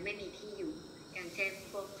ายเนี่ยไม่มีที่อยู่อย่างเช่น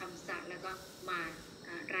พวกคำสัตว์แล้วก็มาร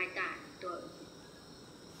รายการตัว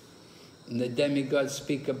The demigods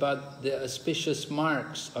speak about the auspicious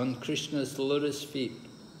marks on Krishna's lotus feet.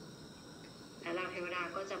 และเราเทวดา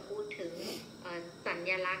ก็จะพูดถึงสั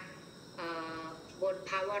ญลักษณ์บน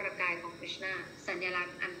ภาวรกายของคริชนาสัญลักษ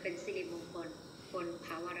ณ์อันเป็นสิริมงคลบนภ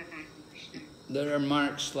าวรกายของคริชนา There are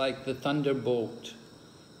marks like the thunderbolt,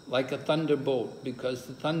 like a thunderbolt, because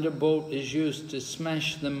the thunderbolt is used to smash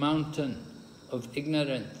the mountain of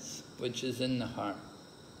ignorance which is in the heart.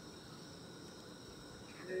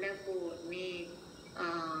 Thunderbolt นี่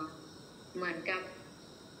เหมือนกับ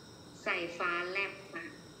สายฟ้าแลบมา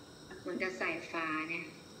เหมือนกับสายฟ้าเนี่ย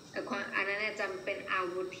อันนั้นจำเป็นอา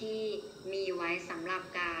วุธที่มีไว้สำหรับ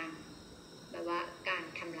การแบบว่าการ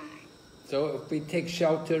ทำลาย So if we take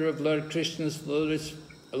shelter of Lord Krishna's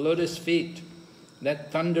lotus feet, that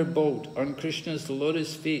thunderbolt on Krishna's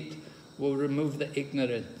lotus feet will remove the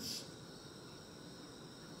ignorance.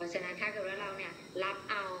 เพราะฉะนั้นถ้าเกิดว่าเราเนี่ยรับ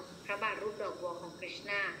เอาพระบาทรูปดอกบัวของคริช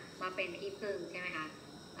นามาเป็นที่พึ่งใช่ไหมคะ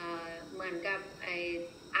เหมือนกับ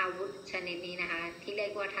อาวุธชนิดนี้นะคะที่เรีย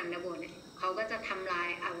กว่าธันดาโบลต์เนี่ยเขาก็จะทำลาย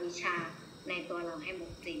อวิชชาในตัวเราให้หม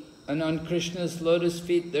ดสิ้น And on Krishna's lotus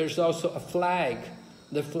feet there's also a flag.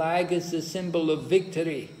 The flag is the symbol of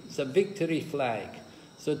victory. It's a victory flag.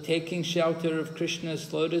 So taking shelter of Krishna's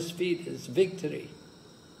lotus feet is victory.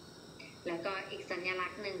 แล้วก็อีกสัญลั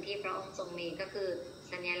กษณ์หนึ่งที่พระองค์ทรงมีก็คือ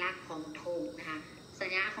สัญลักษณ์ของธงนะคะสั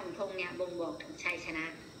ญลักษณ์ของธงเนี่ยบ่งบอกถึงชัยชนะ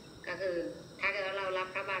ก็คือถ้าเกิดเรารับ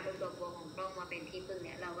พระบาทรูปดอกบัวของพระองค์มาเป็นที่พึ่งเ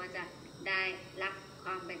นี่ยเราก็จะได้รับคว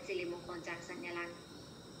ามเป็นสิริมงคลจากสัญลักษณ์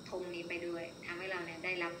ธงนี้ไปด้วยทำให้เราเนี่ยไ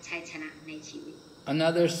ด้รับชัยชนะในชีวิต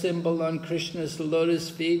Another symbol on Krishna's lotus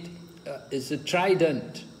feet is a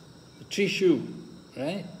trident, a trishu,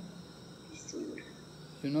 right?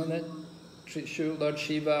 You know that? Trishu, Lord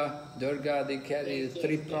Shiva, Durga, they carry a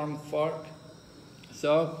three-pronged fork.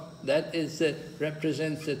 So that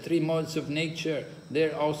represents the three modes of nature.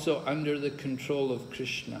 They're also under the control of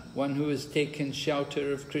Krishna. One who has taken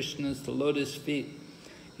shelter of Krishna's lotus feet,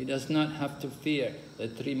 he does not have to fear the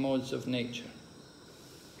three modes of nature.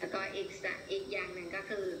 แล้วก็อีกอย่างหนึ่งก็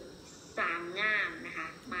คือสามง่ามนะคะ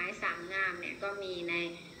ไม้สามง่ามเนี่ยก็มีใน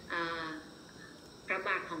พ ระบ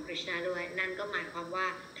าทของคริชนาด้วยนั่นก็หมายความว่า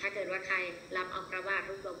ถ้าเกิดว่าใครรับเอาพระบาท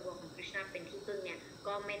รูปดอกบัวของคริชนาเป็นที่พึ่งเนี่ย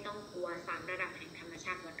ก็ไม่ต้องกลัวสามระดับแห่งธรรมช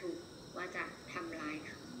าติวัตถุว่าจะทำลายเข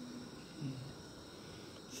า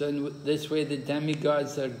So in this way the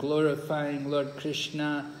demigods are glorifying Lord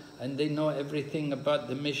Krishna and they know everything about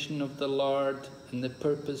the mission of the Lord and the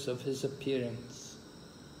purpose of his appearance.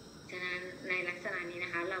 ฉะนั้นในลักษณะนี้น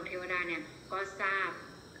ะคะเหล่าเทวดาเนี่ยก็ทราบ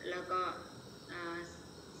แล้วก็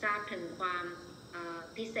ทราบถึงความ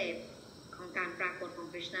พิเศษของการปรากฏของ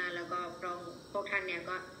คริชนาแล้วก็พวกท่านเนี่ย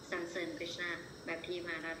ก็สรรเสริญคริชนาแบบที่ม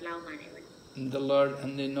ารัดเล่ามาในวันนี้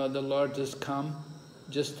And they know the Lord has come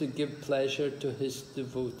just to give pleasure to his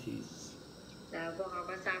devotees. แล้วพวกเขา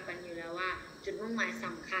ก็ทราบกันอยู่แล้วว่าจุดมุ่งหมายส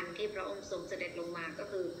ำคัญที่พระองค์ทรงเสด็จลงมาก็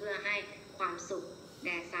คือเพื่อให้ความสุขแ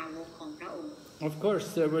ด่สาวกของพระองค์ Of course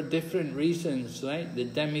there were different reasons, right? The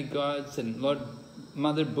demigods and Lord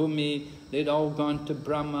Mother Bhumi, they'd all gone to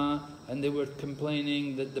Brahma and they were complaining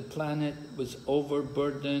that the planet was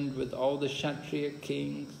overburdened with all the Kshatriya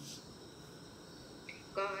kings.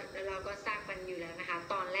 ก็เราก็ทราบกันอยู่แล้วนะคะ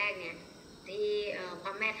ตอนแรกเนี่ยที่พร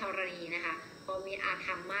ะแม่ธรณีนะคะพอมีอาธร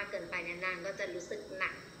รมมากเกินไปนานๆก็จะรู้สึกหนั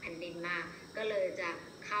กแผ่นดินมากก็เลยจะ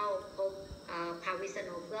เข้าพบพระวิษ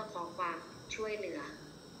ณุเพื่อขอความช่วยเหลือ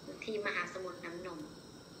ที่มหาสมุทรน้ำนม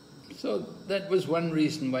So that was one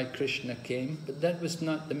reason why Krishna came, but that was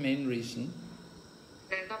not the main reason.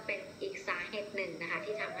 นั่นก็เป็นอีกสาเหตุหนึ่งนะคะ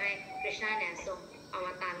ที่ทำให้คริชนาเนี่ยทรงอว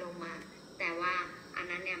ตารลงมาแต่ว่าอัน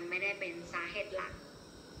นั้นเนี่ยไม่ได้เป็นสาเหตุหลัก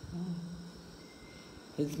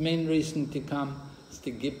His main reason to come is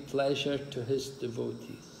to give pleasure to his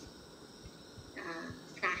devotees.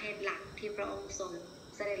 สาเหตุหลักที่พระองค์ทรง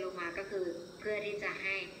เสด็จลงมาก็คือเพื่อที่จะใ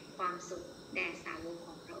ห้ความสุขแด่สาวกข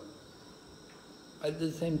องพระองค์ At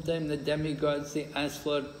the same time, the demigods, they ask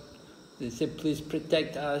Lord, they say, please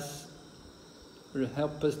protect us,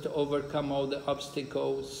 help us to overcome all the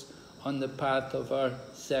obstacles on the path of our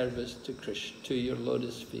service to Krishna, to your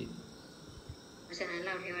lotus feet. เพราะฉะนั้นเ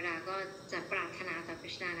ราเทวดาก็จะปรารถนาต่อค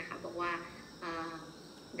ริชนานะคะบอกว่า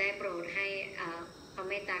ได้โปรดให้พระ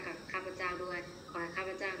เมตตากับข้าพเจ้าด้วยขอให้ข้า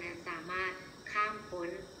พเจ้าเนี่ยสามารถข้าม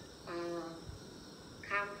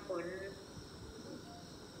พ้น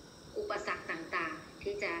อุปสรรคต่างๆ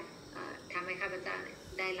ที่จะทำให้ข้าพเจ้า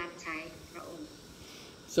ได้รับใช้พระองค์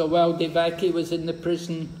So while Devaki was in the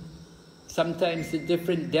prison, sometimes the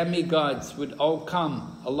different demigods would all come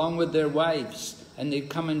along with their wives and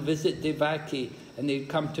they'd come and visit Devaki and they'd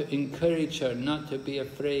come to encourage her not to be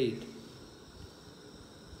afraid.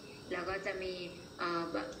 แล้วก็จะมี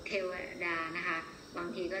เทวดานะคะบาง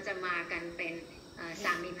ทีก็จะมากันเป็นส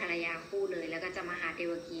ามีภรรยาคู่เลยแล้วก็จะมาหาเท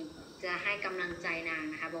วกีจะให้กำลังใจนาง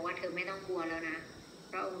นะคะบอกว่าเธอไม่ต้องกลัวแล้วนะ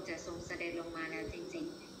พระองค์จะทรงเสด็จลงมาแล้วจริง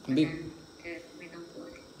ๆเพราะฉะนั้นเธอไม่ต้องกลัว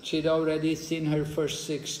She'd already seen her first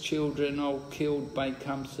 6 children all killed by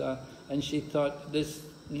Kamsa and she thought this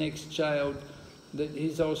next child that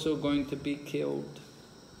he's also going to be killed.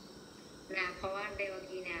 นะเพราะว่าเทว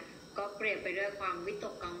กีเนี่ยก็เปรียบไปด้วยความวิต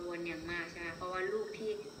กกังวลอย่างมากใช่ไหมเพราะว่าลูก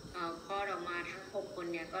ที่คลอดออกมาทั้ง6คน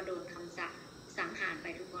เนี่ยก็โดนคำสาปสังหารไป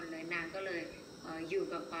ทุกคนเลยนางก็เลยอยู่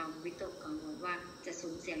กับความวิตกกังวลว่าจะสู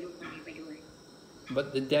ญเสียลูกคนนี้ไปด้วย But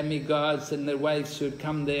the demigods and their wives would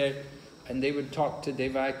come there and they would talk to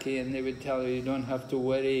Devaki and they would tell her, you don't have to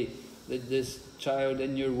worry that this child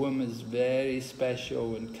in your womb is very special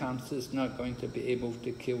and Kamsa is not going to be able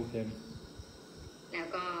to kill him. แล้ว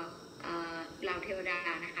ก็เหล่าเทวดา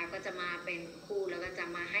นะคะก็จะมาเป็นคู่แล้วก็จะ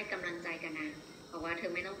มาให้กำลังใจกันนะบอกว่าเธ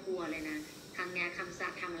อไม่ต้องกลัวเลยนะครั้งนี้คำสา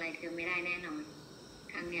ปทำอะไรเธอไม่ได้แน่นอน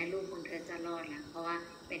ครั้งนี้ลูกของเธอจะรอดแล้วเพราะว่า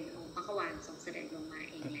เป็นองค์พระขวานทรงเสด็จลงมา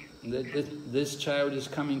เองแล้ว This child is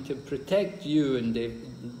coming to protect you and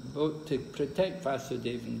both to protect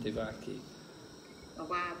Vasudeva and Devaki. บอก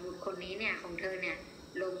ว่าบุตรคนนี้เนี่ยของเธอเนี่ย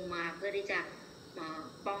ลงมาเพื่อที่จะ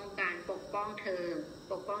ป้องกันปกป้องเธอ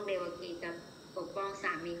ปกป้องเดวกีกับปกป้องส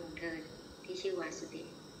ามีของเธอที่ชื่อวาสุเดช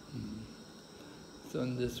So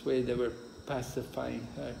in this way they were pacifying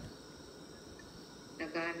her. แล้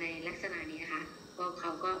วก็ในลักษณะนี้นะคะพวกเข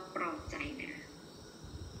าก็ปลอบใจนะ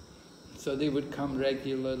So they would come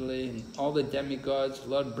regularly and all the demigods,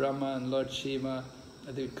 Lord Brahma and Lord Shiva,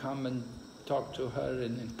 they would come and talk to her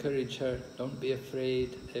and encourage her, don't be afraid,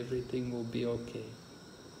 everything will be okay.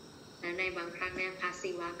 และในบางครั้งเนี่ยพระ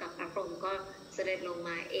ศิวะกับพระพรหมก็เสด็จลงม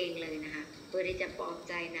าเองเลยนะคะเพื่อที่จะปลอบ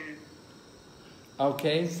ใจนาง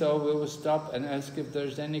Okay, so we will stop and ask if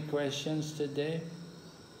there's any questions today.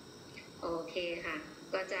 โอเคค่ะ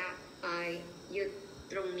ก็จะหยุด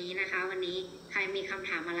ตรงนี้นะคะวันนี้ใครมีคำ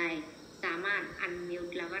ถามอะไรสามารถอันมิว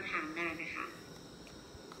ต์แล้วก็ถามได้นะคะ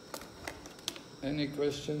Any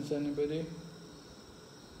questions, anybody?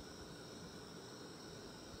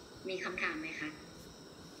 มีคำถามไหมคะ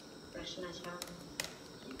Krishna ชอบ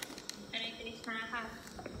Hare Krishna ค่ะ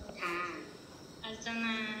ค่ะ อาจาร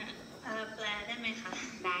ย์แปลได้ไหมคะ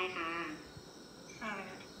ได้ค่ะ ค่ะ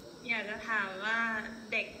อยากจะถามว่า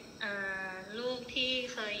เด็กลูกที่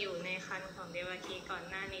เคยอยู่ในครรภ์ของเดวคีก่อน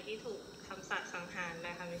หน้านี้ที่ถูกคำสาปสังหารน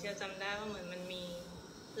ะคะมิเชลจำได้ว่าเหมือนมันมี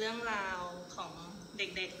เรื่องราวของเ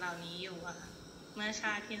ด็กๆเหล่านี้อยู่อะค่ะเมื่อช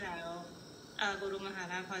าติที่แล้วกุรุมหา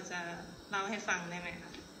ราชพอจะเล่าให้ฟังได้ไหมคะ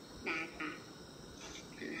ได้ค่ะ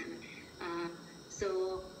so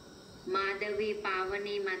Madhavi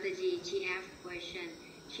Pavani Mataji she have question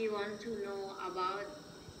she want to know about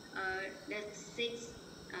the 6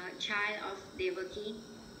 child of Devaki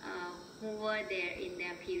who were there in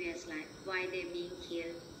their previous life why they being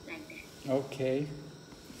killed like that Okay,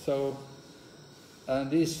 so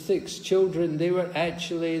these 6 children, they were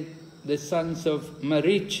actually the sons of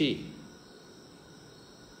Marichi.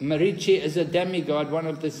 Marichi is a demigod, one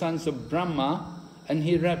of the sons of Brahma, and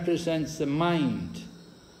he represents the mind.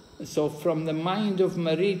 So from the mind of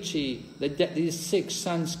Marichi, these 6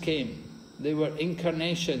 sons came. They were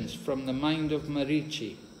incarnations from the mind of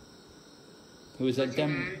Marichi, who is a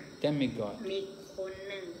demigod. มีคน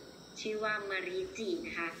หนึ่งชื่อว่ามาริจิน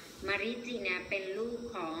ะคะมาริจิเนี่ยเป็นลูก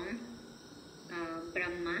ของบร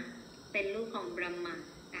หมะเป็นลูกของบรหมะ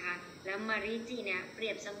นะคะแล้วมาริจิเนี่ยเปรี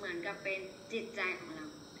ยบเสมือนกับเป็นจิตใจของเรา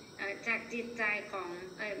จากจิตใจของ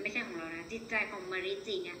ไม่ใช่ของเรานะจิตใจของมาริ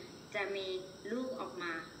จิเนี่ยจะมีลูกออกม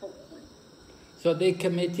า6 คน So they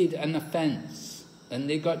committed an offense and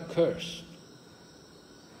they got cursed.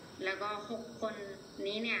 แล้วก็6 คน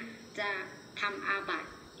นี้เนี่ยจะทำอาบัติ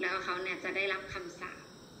แล้วเขาเนี่ยจะได้รับคำสาป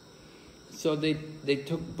So they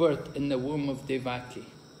took birth in the womb of Devaki.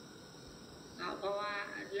 เพราะว่า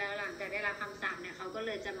แล้วหลังจากได้รับคำสาปเนี่ยเขาก็เ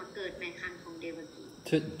ลยจะมาเกิดในครรภ์ของเดวกี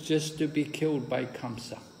Just to be killed by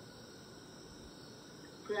Kamsa.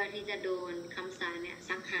 เพื่อที่จะโดนคำสาปเนี่ย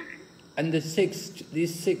สังหาร And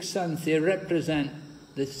these 6 sons, they represent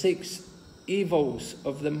the 6 evils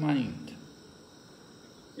of the mind.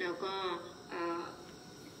 แล้วก็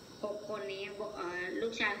6 คนนี้ลู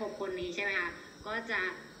กชาย 6 คนนี้ใช่ไหมคะก็จะ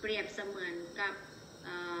เปรียบเสมือนกับ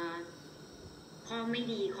ข้อไม่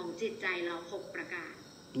ดีของจิตใจเรา6 ประการ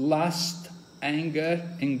Lust, anger,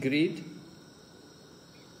 and greed.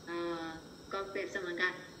 ก็เปรียบเสมือนกั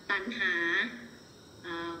บตัณหา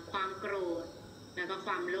ความโกรธแล้วก็ค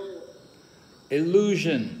วามโลภ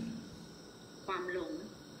Illusion. ความหลง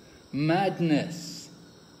Madness.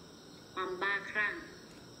 ความบ้าคลั่ง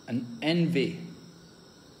And envy.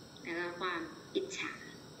 แล้วก็ความอิจฉา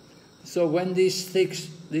So when these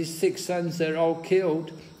 6 sons are all killed,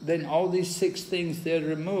 then all these 6 things they're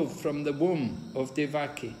removed from the womb of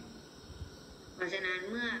Devaki. เพราะฉะนั้น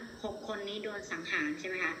เมื่อ6 คนนี้โดนสังหารใช่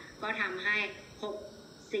ไหมคะก็ทำให้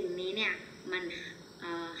6 สิ่งนี้เนี่ยมัน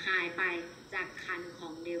หายไปจากครรภ์ขอ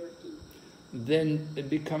งเดวกี Then it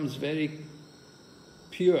becomes very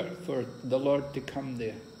pure for the Lord to come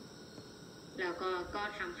there. แล้วก็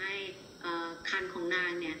ทำให้ครรภ์ของนา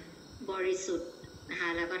งเนี่ยบริสุทธิ์นะคะ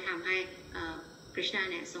แล้วก็ทำให้คริชนา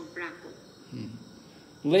เนี่ยทรงปรากฏ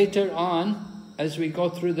Later on, as we go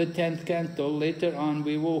through the 10th canto, later on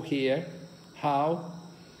we will hear how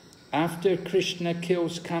after Krishna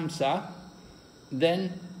kills Kamsa, then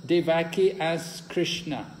Devaki asks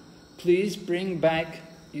Krishna, please bring back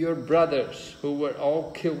your brothers who were all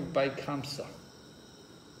killed by Kamsa.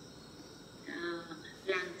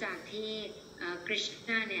 หลังจากที่คริช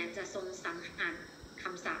นาเนี่ยจะทรงสังหารค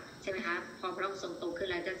ำสาปใช่ไหมคะพอพระองค์ทรงโตขึ้น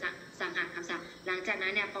แล้วจะสังหารคำสาปหลังจากนั้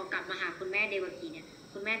นเนี่ยพอกลับมาหาคุณแม่เดวกีเนี่ย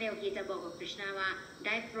คุณแม่เดวกีจะบอกกับคริชนาว่าไ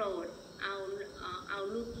ด้โปรดเอา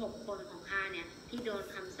ลูก6 คนของข้าเนี่ยที่โดน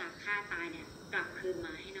คำสาปฆ่าตายเนี่ยกลับคืนม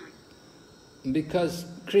าให้หน่อย Because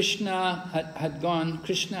Krishna had gone,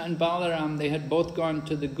 Krishna and Balaram, they had both gone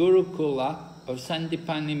to the Gurukula of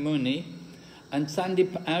Sandipani Muni, and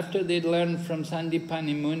after they'd learned from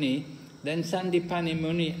Sandipani Muni, then Sandipani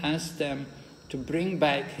Muni asked them to bring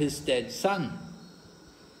back his dead son.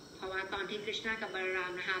 เพราะว่าตอนที่คริชนากับบาลารา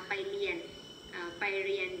มนะคะไปเ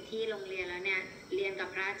รียนที่โรงเรียนแล้วเนี่ยเรียนกับ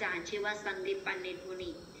พระอาจารย์ชื่อว่าสันดิปันเนตุ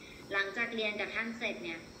นีหลังจากเรียนกับท่านเสร็จเ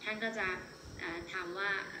นี่ยท่านก็จะถามว่า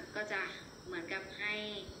ก็จะเหมือนกับใ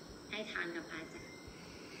ห้ทานกับพระอาจารย์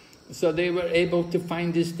So they were able to find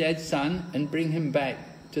his dead son and bring him back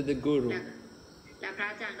to the Guru. แล้วพระ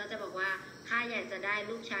อาจารย์ก็จะบอกว่าข้าอยากจะได้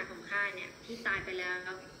ลูกชายของข้าเนี่ยที่ตายไปแล้ว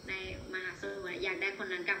ในมหาสมุทรอยากได้คน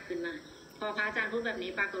นั้นกลับคืนมาพอพระอาจารย์พูดแบบ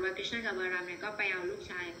นี้ปรากฏว่าคริชนากับบาลารามเนี่ยก็ไปเอาลูก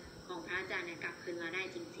ชายของพระอาจารย์เนี่ยกลับคืนมาได้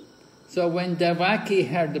จริงๆ So when Devaki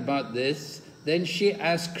heard about this, then she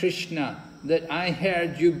asked Krishna that I heard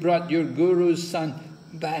you brought your guru's son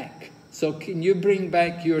back. So can you bring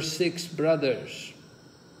back your 6 brothers?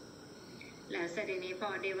 แล้วเสร็จนี้พอ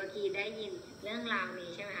เดวกีได้ยินเรื่องราวนี้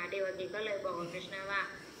ใช่ไหมคะเดวกีก็เลยบอกกับคริชนาว่า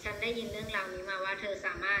ฉันได้ยินเรื่องราวนี้มาว่าเธอส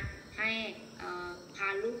ามารถให้พา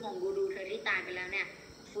ลูกของกูรูเธอที่ตายไปแล้วเนี่ย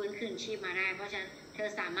ฟื้นคืนชีพมาได้เพราะฉะนั้นเธอ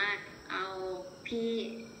สามารถเอา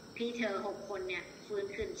พี่เธอ6 คนเนี่ยฟื้น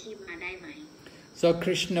คืนชีพมาได้ไหม So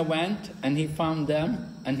Krishna went and he found them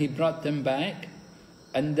and he brought them back,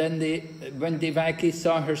 and then when Devaki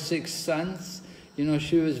saw her 6 sons, you know,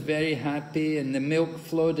 she was very happy and the milk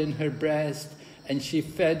flowed in her breast and she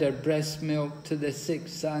fed her breast milk to the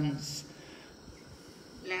 6 sons.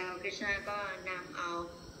 แล้วคริชนาก็นำเอา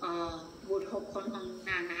บุตร6 คนของ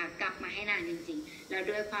นางนะคะกลับมาให้นางจริงๆแล้ว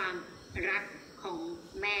ด้วยความรักของ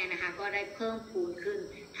แม่นะคะก็ได้เพิ่มพูนขึ้น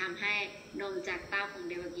ทำให้นมจากเต้าของ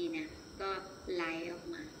เดวกีเนี่ยก็ไหลออก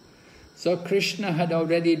มา So Krishna had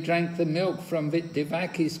already drank the milk from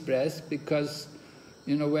Devaki's breast because,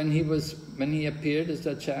 you know, when he appeared as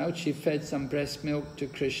a child, she fed some breast milk to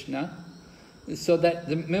Krishna, so that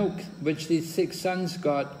the milk which these 6 sons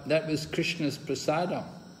got, that was Krishna's prasadam.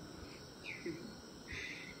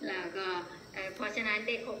 แล้วก็เพราะฉะนั้นเ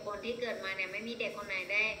ด็ก6 คนที่เกิดมาเนี่ยไม่มีเด็กคนไหน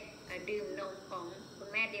ได้ดื่มนมของคุณ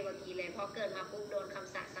แม่เดวกีเลยเพราะเกิดมาปุ๊บโดนค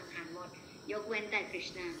ำสาปสังหารหมดยกเว้นแต่คริช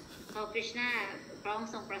นาพอคริชนาพระองค์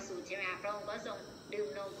ทรงประสูติใช่ไหมคะพระองค์ก็ทรงดื่ม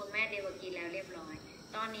นมคุณแม่เดวกีแล้วเรียบร้อย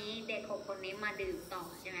ตอนนี้เด็ก6 คนนี้มาดื่มต่อ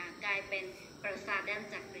ใช่ไหมคะกลายเป็นประสาท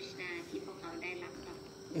จากคริชนาที่พวกเขาได้รับต่อ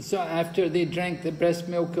So after they drank the breast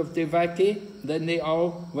milk of Devaki, then they all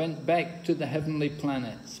went back to the heavenly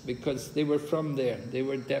planets because they were from there. They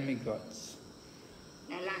were demigods.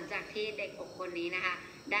 และหลังจากที่เด็ก6 คนนี้นะคะ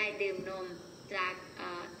ได้ดื่มนมจาก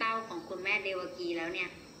เต้าของคุณแม่เดวกีแล้วเนี่ย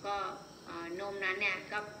ก็นมนั้นเนี่ย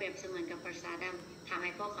ก็เปรียบเสมือนกับประสาททำใ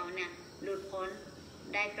ห้พวกเขาเนี่ยหลุดพ้น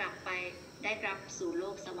ได้กลับสู่โล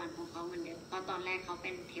กสวรรค์ของเขาเหมือนเดิมเพราะตอนแรกเขาเป็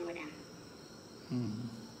นเทวดา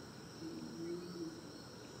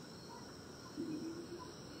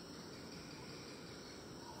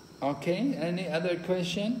Okay, any other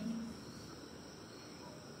question?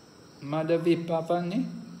 Madhavi Pavani?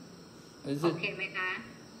 Is it? โอเคไหมคะ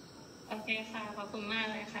โอเคค่ะขอบคุณมาก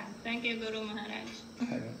เลยค่ะ Thank you Guru Maharaj.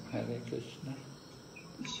 Hare Krishna.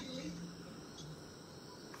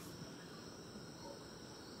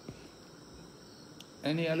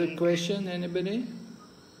 Any other question? Anybody?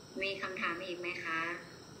 มีคำถามอีกไหมคะ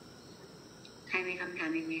ใครมีคำถาม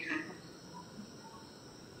อีกไหมคะ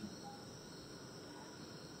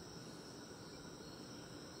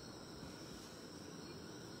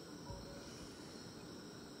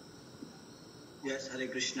Yes, Hare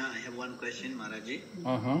Krishna. I have one question, Maharaji.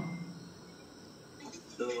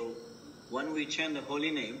 So, when we chant the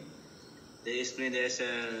holy name, they explain there's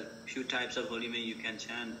a few types of holy name you can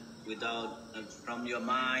chant without from your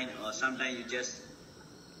mind, or sometimes you just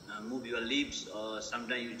move your lips, or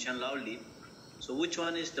sometimes you chant loudly. So, which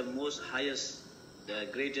one is the most highest, the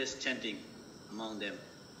greatest chanting among them?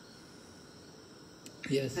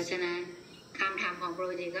 Yes. เพราะฉะนั้นคำถามของโปร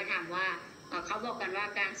จีก็ถามว่าเขาบอกกันว่า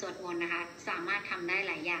การสวดมนต์นะคะสามารถทำได้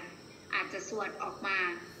หลายอย่างอาจจะสวดออกมา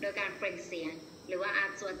โดยการเปล่งเสียงหรือว่าอา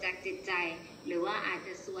จสวดจากจิตใจหรือว่าอาจจ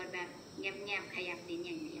ะสวดแบบเงียบๆขยับลิ้นอ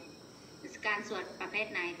ย่างเดียวการสวดประเภท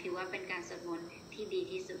ไหนถือว่าเป็นการสวดมนต์ที่ดี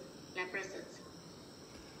ที่สุดและประเสริฐสุด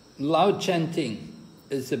Loud chanting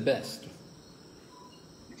is the best.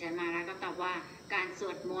 อาจารย์มาแล้วก็ตอบว่าการส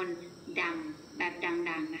วดมนต์ดังแบบ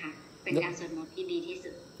ดังๆนะคะเป็นการสวดมนต์ที่ดีที่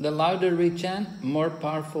สุด The louder we chant, more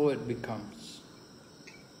powerful it becomes.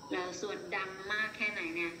 เราสวดดังมากแค่ไหน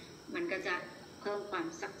เนี่ยมันก็จะเพิ่มความ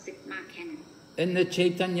ศักดิ์สิทธิ์มากแค่นั้น In the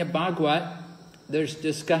Chaitanya Bhagavat, there's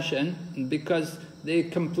discussion because they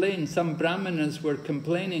complain, some brahmanas were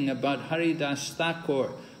complaining about Haridas Thakur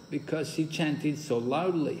because he chanted so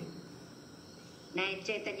loudly. ในเจ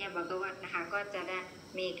ตญาบกวัตนะคะก็จะได้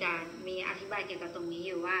มีอธิบายเกี่ยวกับตรงนี้อ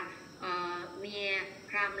ยู่ว่ามี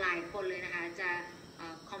พราหมณ์หลายคนเลยนะคะจะ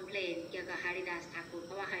คอมเพลนเกี่ยวกับฮาริดัสทากุรเพ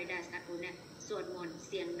ราะว่าฮาริดัสทากุรเนี่ยสวดมนต์เ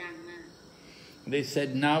สียงดังมาก They said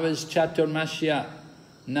now is Chaturmasya,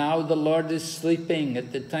 now the Lord is sleeping. At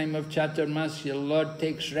the time of Chaturmasya, the Lord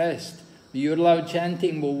takes rest. Your loud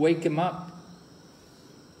chanting will wake him up.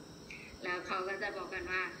 แล้วเขาก็จะบอกกัน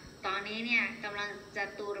ว่าตอนนี้เนี่ยกำลังจะ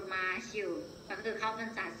ตูรมาอยู่ก็คือเข้าพรร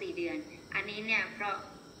ษา4 เดือนอันนี้เนี่ยเพราะ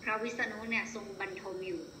พระวิษณุเนี่ยทรงบรรทมอ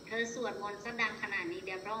ยู่เธอสวดมนต์ซะดังขนาดนี้เ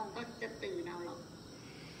ดี๋ยวพระองค์ก็จะตื่นเอาหรอก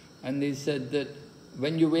And they said that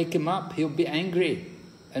when you wake him up, he'll be angry.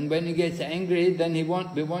 And when he gets angry, then we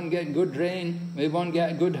won't get good rain, we won't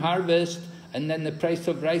get good harvest, and then the price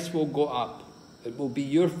of rice will go up. It will be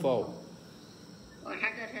your fault. ถ้า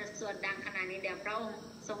เกิดเธอสวดดังขนาดนี้เดี๋ยวพระองค์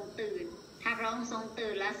ทรงตื่นถ้าพระองค์ทรงตื่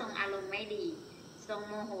นและทรงอารมณ์ไม่ดีทรง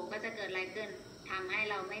โมโหก็จะเกิดอะไรขึ้นทำให้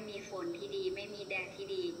เราไม่มีฝนที่ดีไม่มีแดดที่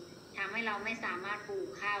ดี ทำให้เราไม่สามารถปลูก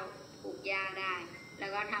ข้าวปลูกหญ้าได้แล้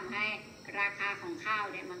วก็ทำให้ราคาของข้าว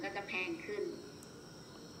เนี่ยมันก็จะแพงขึ้น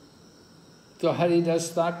So Haridas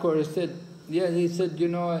Thakur said, yeah, he said, you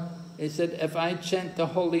know, he said, if I chant the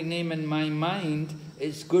holy name in my mind,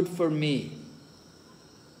 it's good for me.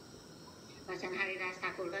 เพราะฉะนั้น Haridas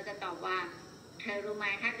Thakur ก็จะตอบว่าเธอรู้ไหม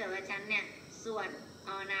ถ้าเกิดว่าฉันเนี่ยสวดภ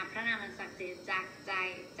าวนาพระนามอันศักดิ์สิทธิ์จากใจ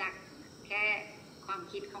จากแค่ความ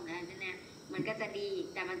คิดของฉันเนี่ยมันก็จะดี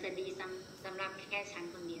แต่มันจะดีสำหรับแค่ฉัน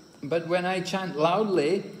คนเดียว But when I chant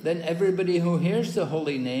loudly, then everybody who hears the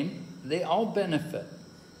holy name, they all benefit.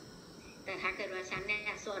 แต่ถ้าเกิดว่าฉันเนี่ย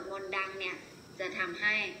สวดมนต์ดังเนี่ยจะทำใ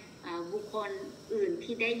ห้บุคคลอื่น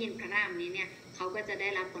ที่ได้ยินพระนามนี้เนี่ยเขาก็จะได้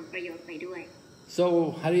รับผลประโยชน์ไปด้วย So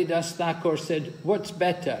Haridas Thakur said, what's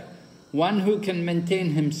better? One who can maintain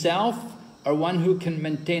himself or one who can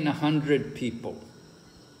maintain 100 people?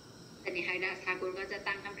 แต่นี่ Haridas Thakur ก็จะ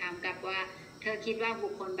ตั้งคำถามกลับว่าเธอคิดว่าบุ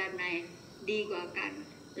คคลแบบไหนดีกว่ากัน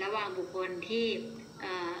ระหว่างบุคคลที่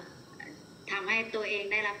ทำให้ตัวเอง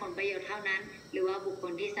ได้รับผลประโยชน์เท่านั้นหรือว่าบุคค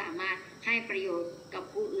ลที่สามารถให้ประโยชน์กับ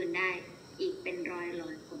ผู้อื่นได้อีกเป็นร้อย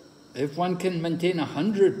คน If one can maintain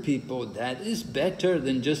 100 people, that is better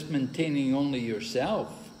than just maintaining only yourself,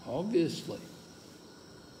 obviously.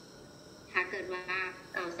 ถ้าเกิดว่า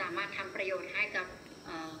เราสามารถทำประโยชน์ให้กับ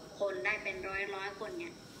คนได้เป็นร้อยคนเนี่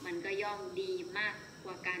ยมันก็ย่อมดีมากก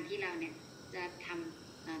ว่าการที่เราเนี่ยจะท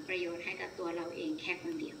ำประโยชน์ให้กับตัวเราเองแค่ค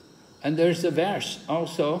นเดียว And there's a verse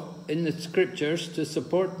also in the scriptures to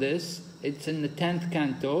support this. It's in the 10th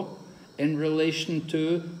canto in relation to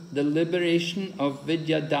the liberation of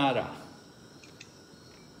Vidyadhara.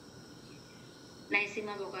 ในสิม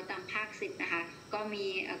าบกตามภาค 10นะคะก็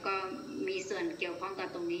มีส่วนเกี่ยวข้องกับ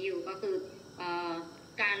ตรงนี้อยู่ก็คือ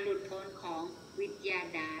การหลุดพ้นของวิทยา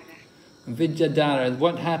ดาระ Vidyadhara.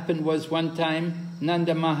 What happened was one time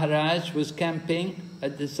Nanda Maharaj was camping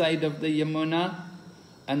at the side of the Yamuna,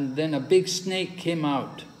 and then a big snake came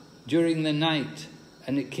out during the night,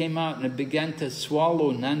 and it came out and it began to swallow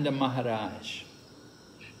Nanda Maharaj.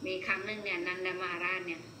 มีครั้งหนึ่งเนี่ยนันดามหาราชเ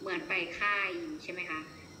นี่ยเหมือนไปฆ่าอยู่ใช่ไหมคะ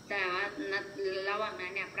แต่ว่าระหว่างนั้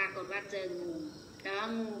นเนี่ยปรากฏว่าเจองูแล้ว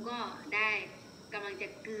งูก็ได้กำลังจะ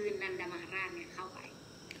กลืนนันดามหาราชเนี่ยเข้าไป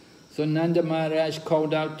So Nanda Maharaj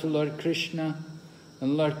called out to Lord Krishna, and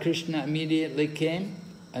Lord Krishna immediately came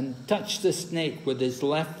and touched the snake with his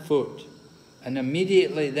left foot, and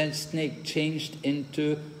immediately that snake changed into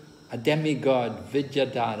a demigod,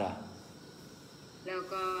 Vidyadhara. แล้ว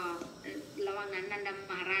ก็ระหว่างนั้นนันดา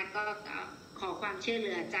มหาราชก็ขอความช่วยเห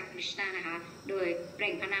ลือจากคริชนานะคะโดยเป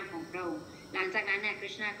ล่งพระนามของพระองค์หลังจากนั้นเนี่ยคริ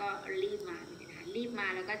ชนาก็รีบมา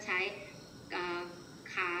แล้วก็ใช้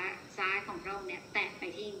ขาซ้ายของพระองค์เนี่ยแตะไป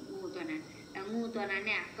ที่งูตัวนั้นแล้วงูตัวนั้น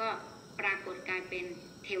เนี่ยก็ปรากฏกลายเป็น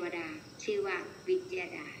เทวดาชื่อว่าวิทยา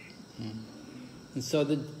ดา And so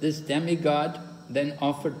this demigod then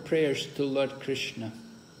offered prayers to Lord Krishna.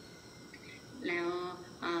 แล้ว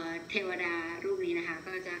เทวดารูปนี้นะคะ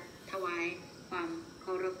ก็จะถวายความเค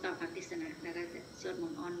ารพต่อพระกฤษณะแล้วก็จะสวดม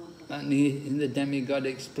นต์อ้อนวอน And the demigod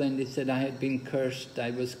explained, he said, I had been cursed,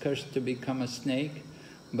 I was cursed to become a snake,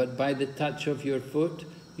 but by the touch of your foot,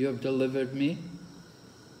 you have delivered me.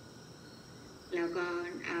 แล้วก็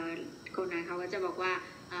คนนั้นเขาก็จะบอกว่า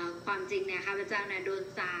ความจริงเนี่ยข้าพเจ้าเนี่ยโดน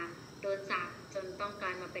สาปจนต้องกล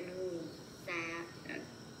ายมาเป็นงูแต่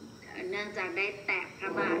เนื่องจากได้แตะพร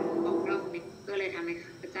ะบาทของพระองค์เนี่ยก็เลยทำให้ข้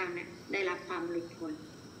าพเจ้าเนี่ยได้รับความหลุดพ้น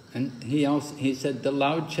And he said, the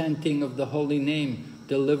loud chanting of the holy name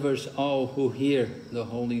delivers all who hear the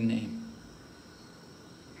holy name.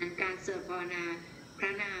 การสวดภาวนาพร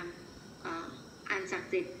ะนามอันศัก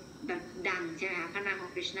ดิ์สิทธิ์แบบดังใช่ไหมคะพระนามขอ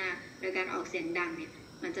งคริชนาโดยการออกเสียงดังเนี่ย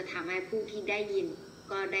มันจะทำให้ผู้ที่ได้ยิน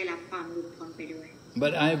ก็ได้รับความหลุดพ้นไปด้วย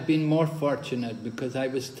But I have been more fortunate because I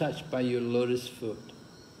was touched by your lotus foot.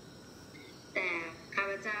 แต่ข้า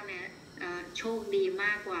พเจ้าเนี่ยโชคดีม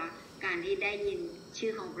ากกว่าการที่ได้ยินชื่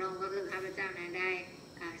อของพระองค์ก็คือข้าพเจ้านั้นได้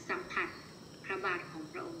สัมผัสพระบาทของ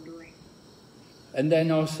พระองค์ด้วย And then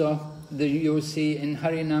also, you'll see in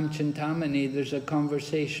Harinam Chintamani, there's a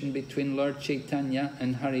conversation between Lord Chaitanya and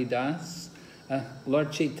Haridas. Lord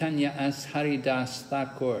Chaitanya asks Haridas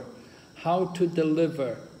Thakur how to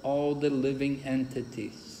deliver all the living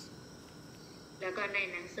entities. แล้วก็ใน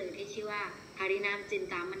หนังสือที่ชื่อว่าหารินามจิน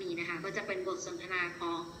ตามณีนะคะก็จะเป็นบทสนทนาข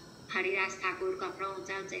องหาริดัสทากุรกับพระองค์เ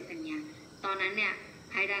จ้าใจตัญญาตอนนั้นเนี่ย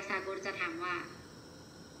หาริดัสทากุรจะถามว่า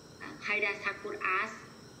หาริดัสทากุร ask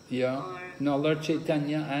Yeah. No, Lord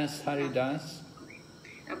Chaitanya asked Haridas.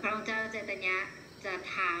 พระองค์เจ้าใจตัญญาจะ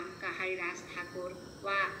ถามกับหาริดัสทากุร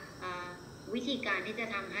ว่าวิธีการที่จะ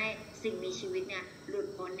ทำให้สิ่งมีชีวิตเนี่ยหลุด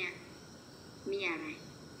พ้นเนี่ยมีอะไร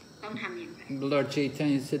ต้องทำอย่างไร Lord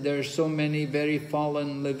Chaitanya said there are so many very fallen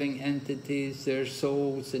living entities. There are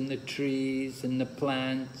souls in the trees, in the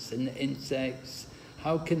plants, in the insects.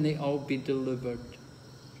 How can they all be delivered?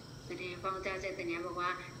 แสดงพระเจ้าเจตนาบอกว่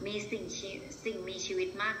ามีสิ่งมีชีวิต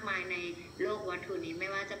มากมายในโลกวัตถุนี้ไม่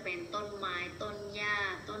ว่าจะเป็นต้นไม้ต้นหญ้า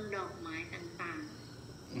ต้นดอกไม้ต่าง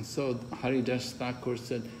ๆ And so Haridas Thakur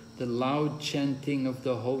said, the loud chanting of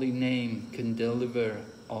the holy name can deliver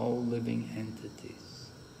all living entities.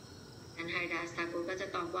 อันไฮดาสตากุก็จะ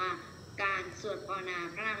ตอบว่าการสวดภาวนา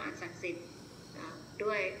พระนามอันศักดิ์สิทธิ์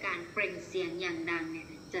ด้วยการเปล่งเสียงอย่างดังเนี่ย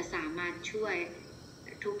จะสามารถช่วย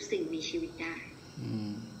ทุกสิ่งมีชีวิตได้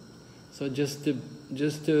So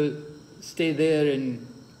just to stay there in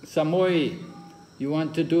Samoi, you want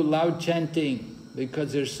to do loud chanting because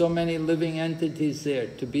there's so many living entities there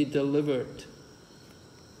to be delivered.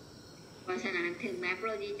 เพราะฉะนั้นถึงแม้พระ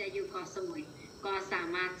องค์จะอยู่เกาะสมุยก็สา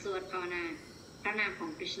มารถสวดภาวนาพระนามของ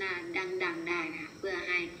คริชนาดังๆได้นะเพื่อใ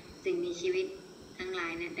ห้สิ่งมีชีวิตทั้งหลา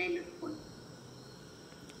ยนั้นได้หลุดพ้น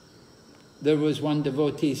There was one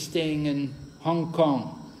devotee staying in Hong Kong.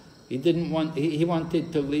 He wanted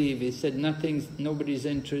to leave. He said nobody's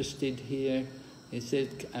interested here. He said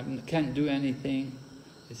I can't do anything.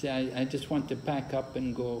 He said I just want to pack up and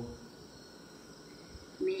go.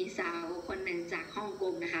 มีสาวคนหนึ่งจากฮ่องก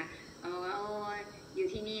งนะคะว่าอยู่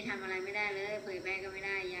ที่นี่ทำอะไรไม่ได้เลยเผยแพร่ก็ไม่ไ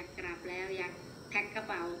ด้อยากกลับแล้วอยากแพ็คกระ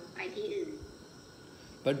เป๋าไปที่อื่น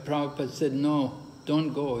But Prabhupada said no,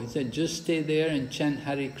 don't go. He said just stay there and chant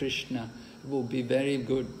Hare Krishna. It will be very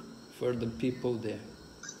good for the people there.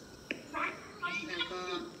 แล้ว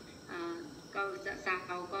ก็สาวเ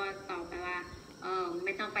ขาก็ตอบไปว่าไ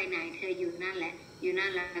ม่ต้องไปไหนเธออยู่นั่นแหละอยู่นั่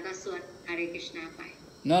นแล้วก็สวด Hare Krishna ไป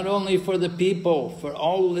Not only for the people, for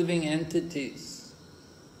all living entities.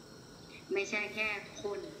 ไม่ใช่แค่ค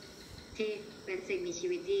นที่เป็นสิ่งมีชี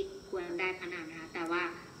วิตที่ควรได้พระนามนะคะแต่ว่า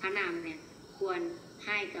พระนามเนี่ยควรใ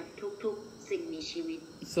ห้กับทุกๆสิ่งมีชีวิต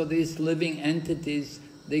So these living entities,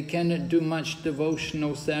 they cannot do much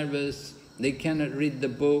devotional service, they cannot read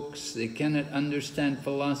the books, they cannot understand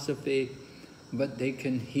philosophy, but they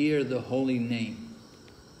can hear the holy name.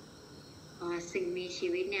 สิ่งมีชี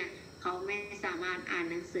วิตเนี่ยเขาไม่สามารถอ่าน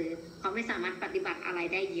หนังสือเขาไม่สามารถปฏิบัติอะไร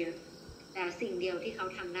ได้เยอะแต่สิ่งเดียวที่เขา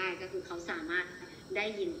ทำได้ก็คือเขาสามารถได้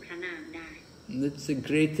ยินพระนามได้ It's the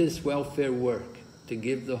greatest welfare work to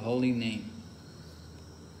give the holy name.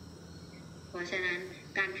 เพราะฉะนั้น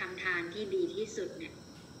การทำทานที่ดีที่สุดเนี่ย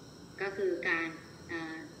ก็คือการ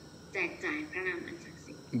แจกจ่ายพระนามอันศักดิ์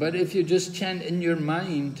สิทธิ์ But if you just chant in your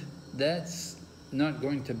mind, that's not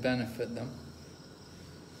going to benefit them.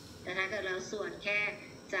 แต่ถ้าเกิดเราสวดแค่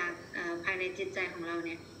จากภายในจิตใจของเราเ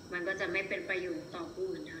นี่ยมันก็จะไม่เป็นประโยชน์ต่อผู้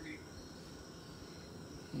อื่นเท่านั้น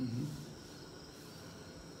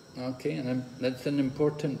Okay, and that's an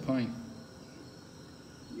important point.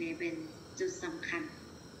 นี่เป็นจุดสำคัญ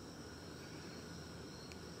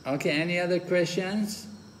Okay, any other questions?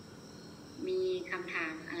 มีคำถา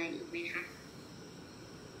มอะไรอีกไหมคะ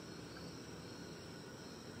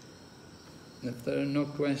If there are no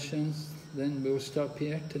questions, then we'll stop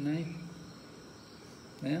here tonight.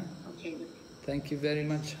 Yeah? Okay. Thank you very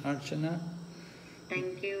much, Archana.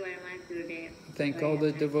 Thank you very much, Gurudev. Thank all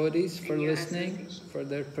the devotees for And your listening, association. for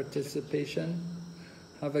their participation.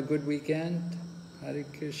 Have a good weekend. Hare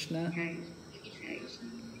Krishna.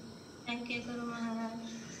 Thank you Guru Maharaj.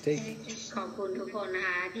 ขอบคุณทุกคนนะค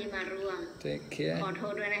ะที่มาร่วม Take care. ขอโท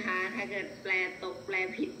ษด้วยนะคะถ้าเกิดแปลตกแปล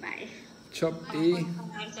ผิดไป Chop ขอบ E. คุณ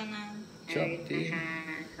อาจารย์ Chop นะ E. คะ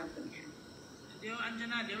ขอบคุณค่ะ เดี๋ยวอัญช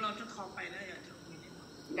นาเดี๋ยวเราจะขอไปแล้วอยากจะคุยนิดหน่อย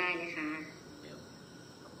ได้เลยค่ะ เดี๋ยว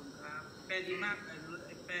ขอบคุณครับแปลดีมาก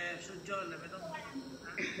แปลสุดยอดเลยไม่ต้อง ขอบ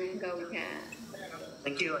คุณค่ะ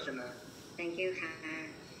Thank you อาจารย์ thank you ค่ะ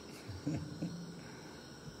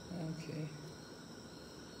Okay.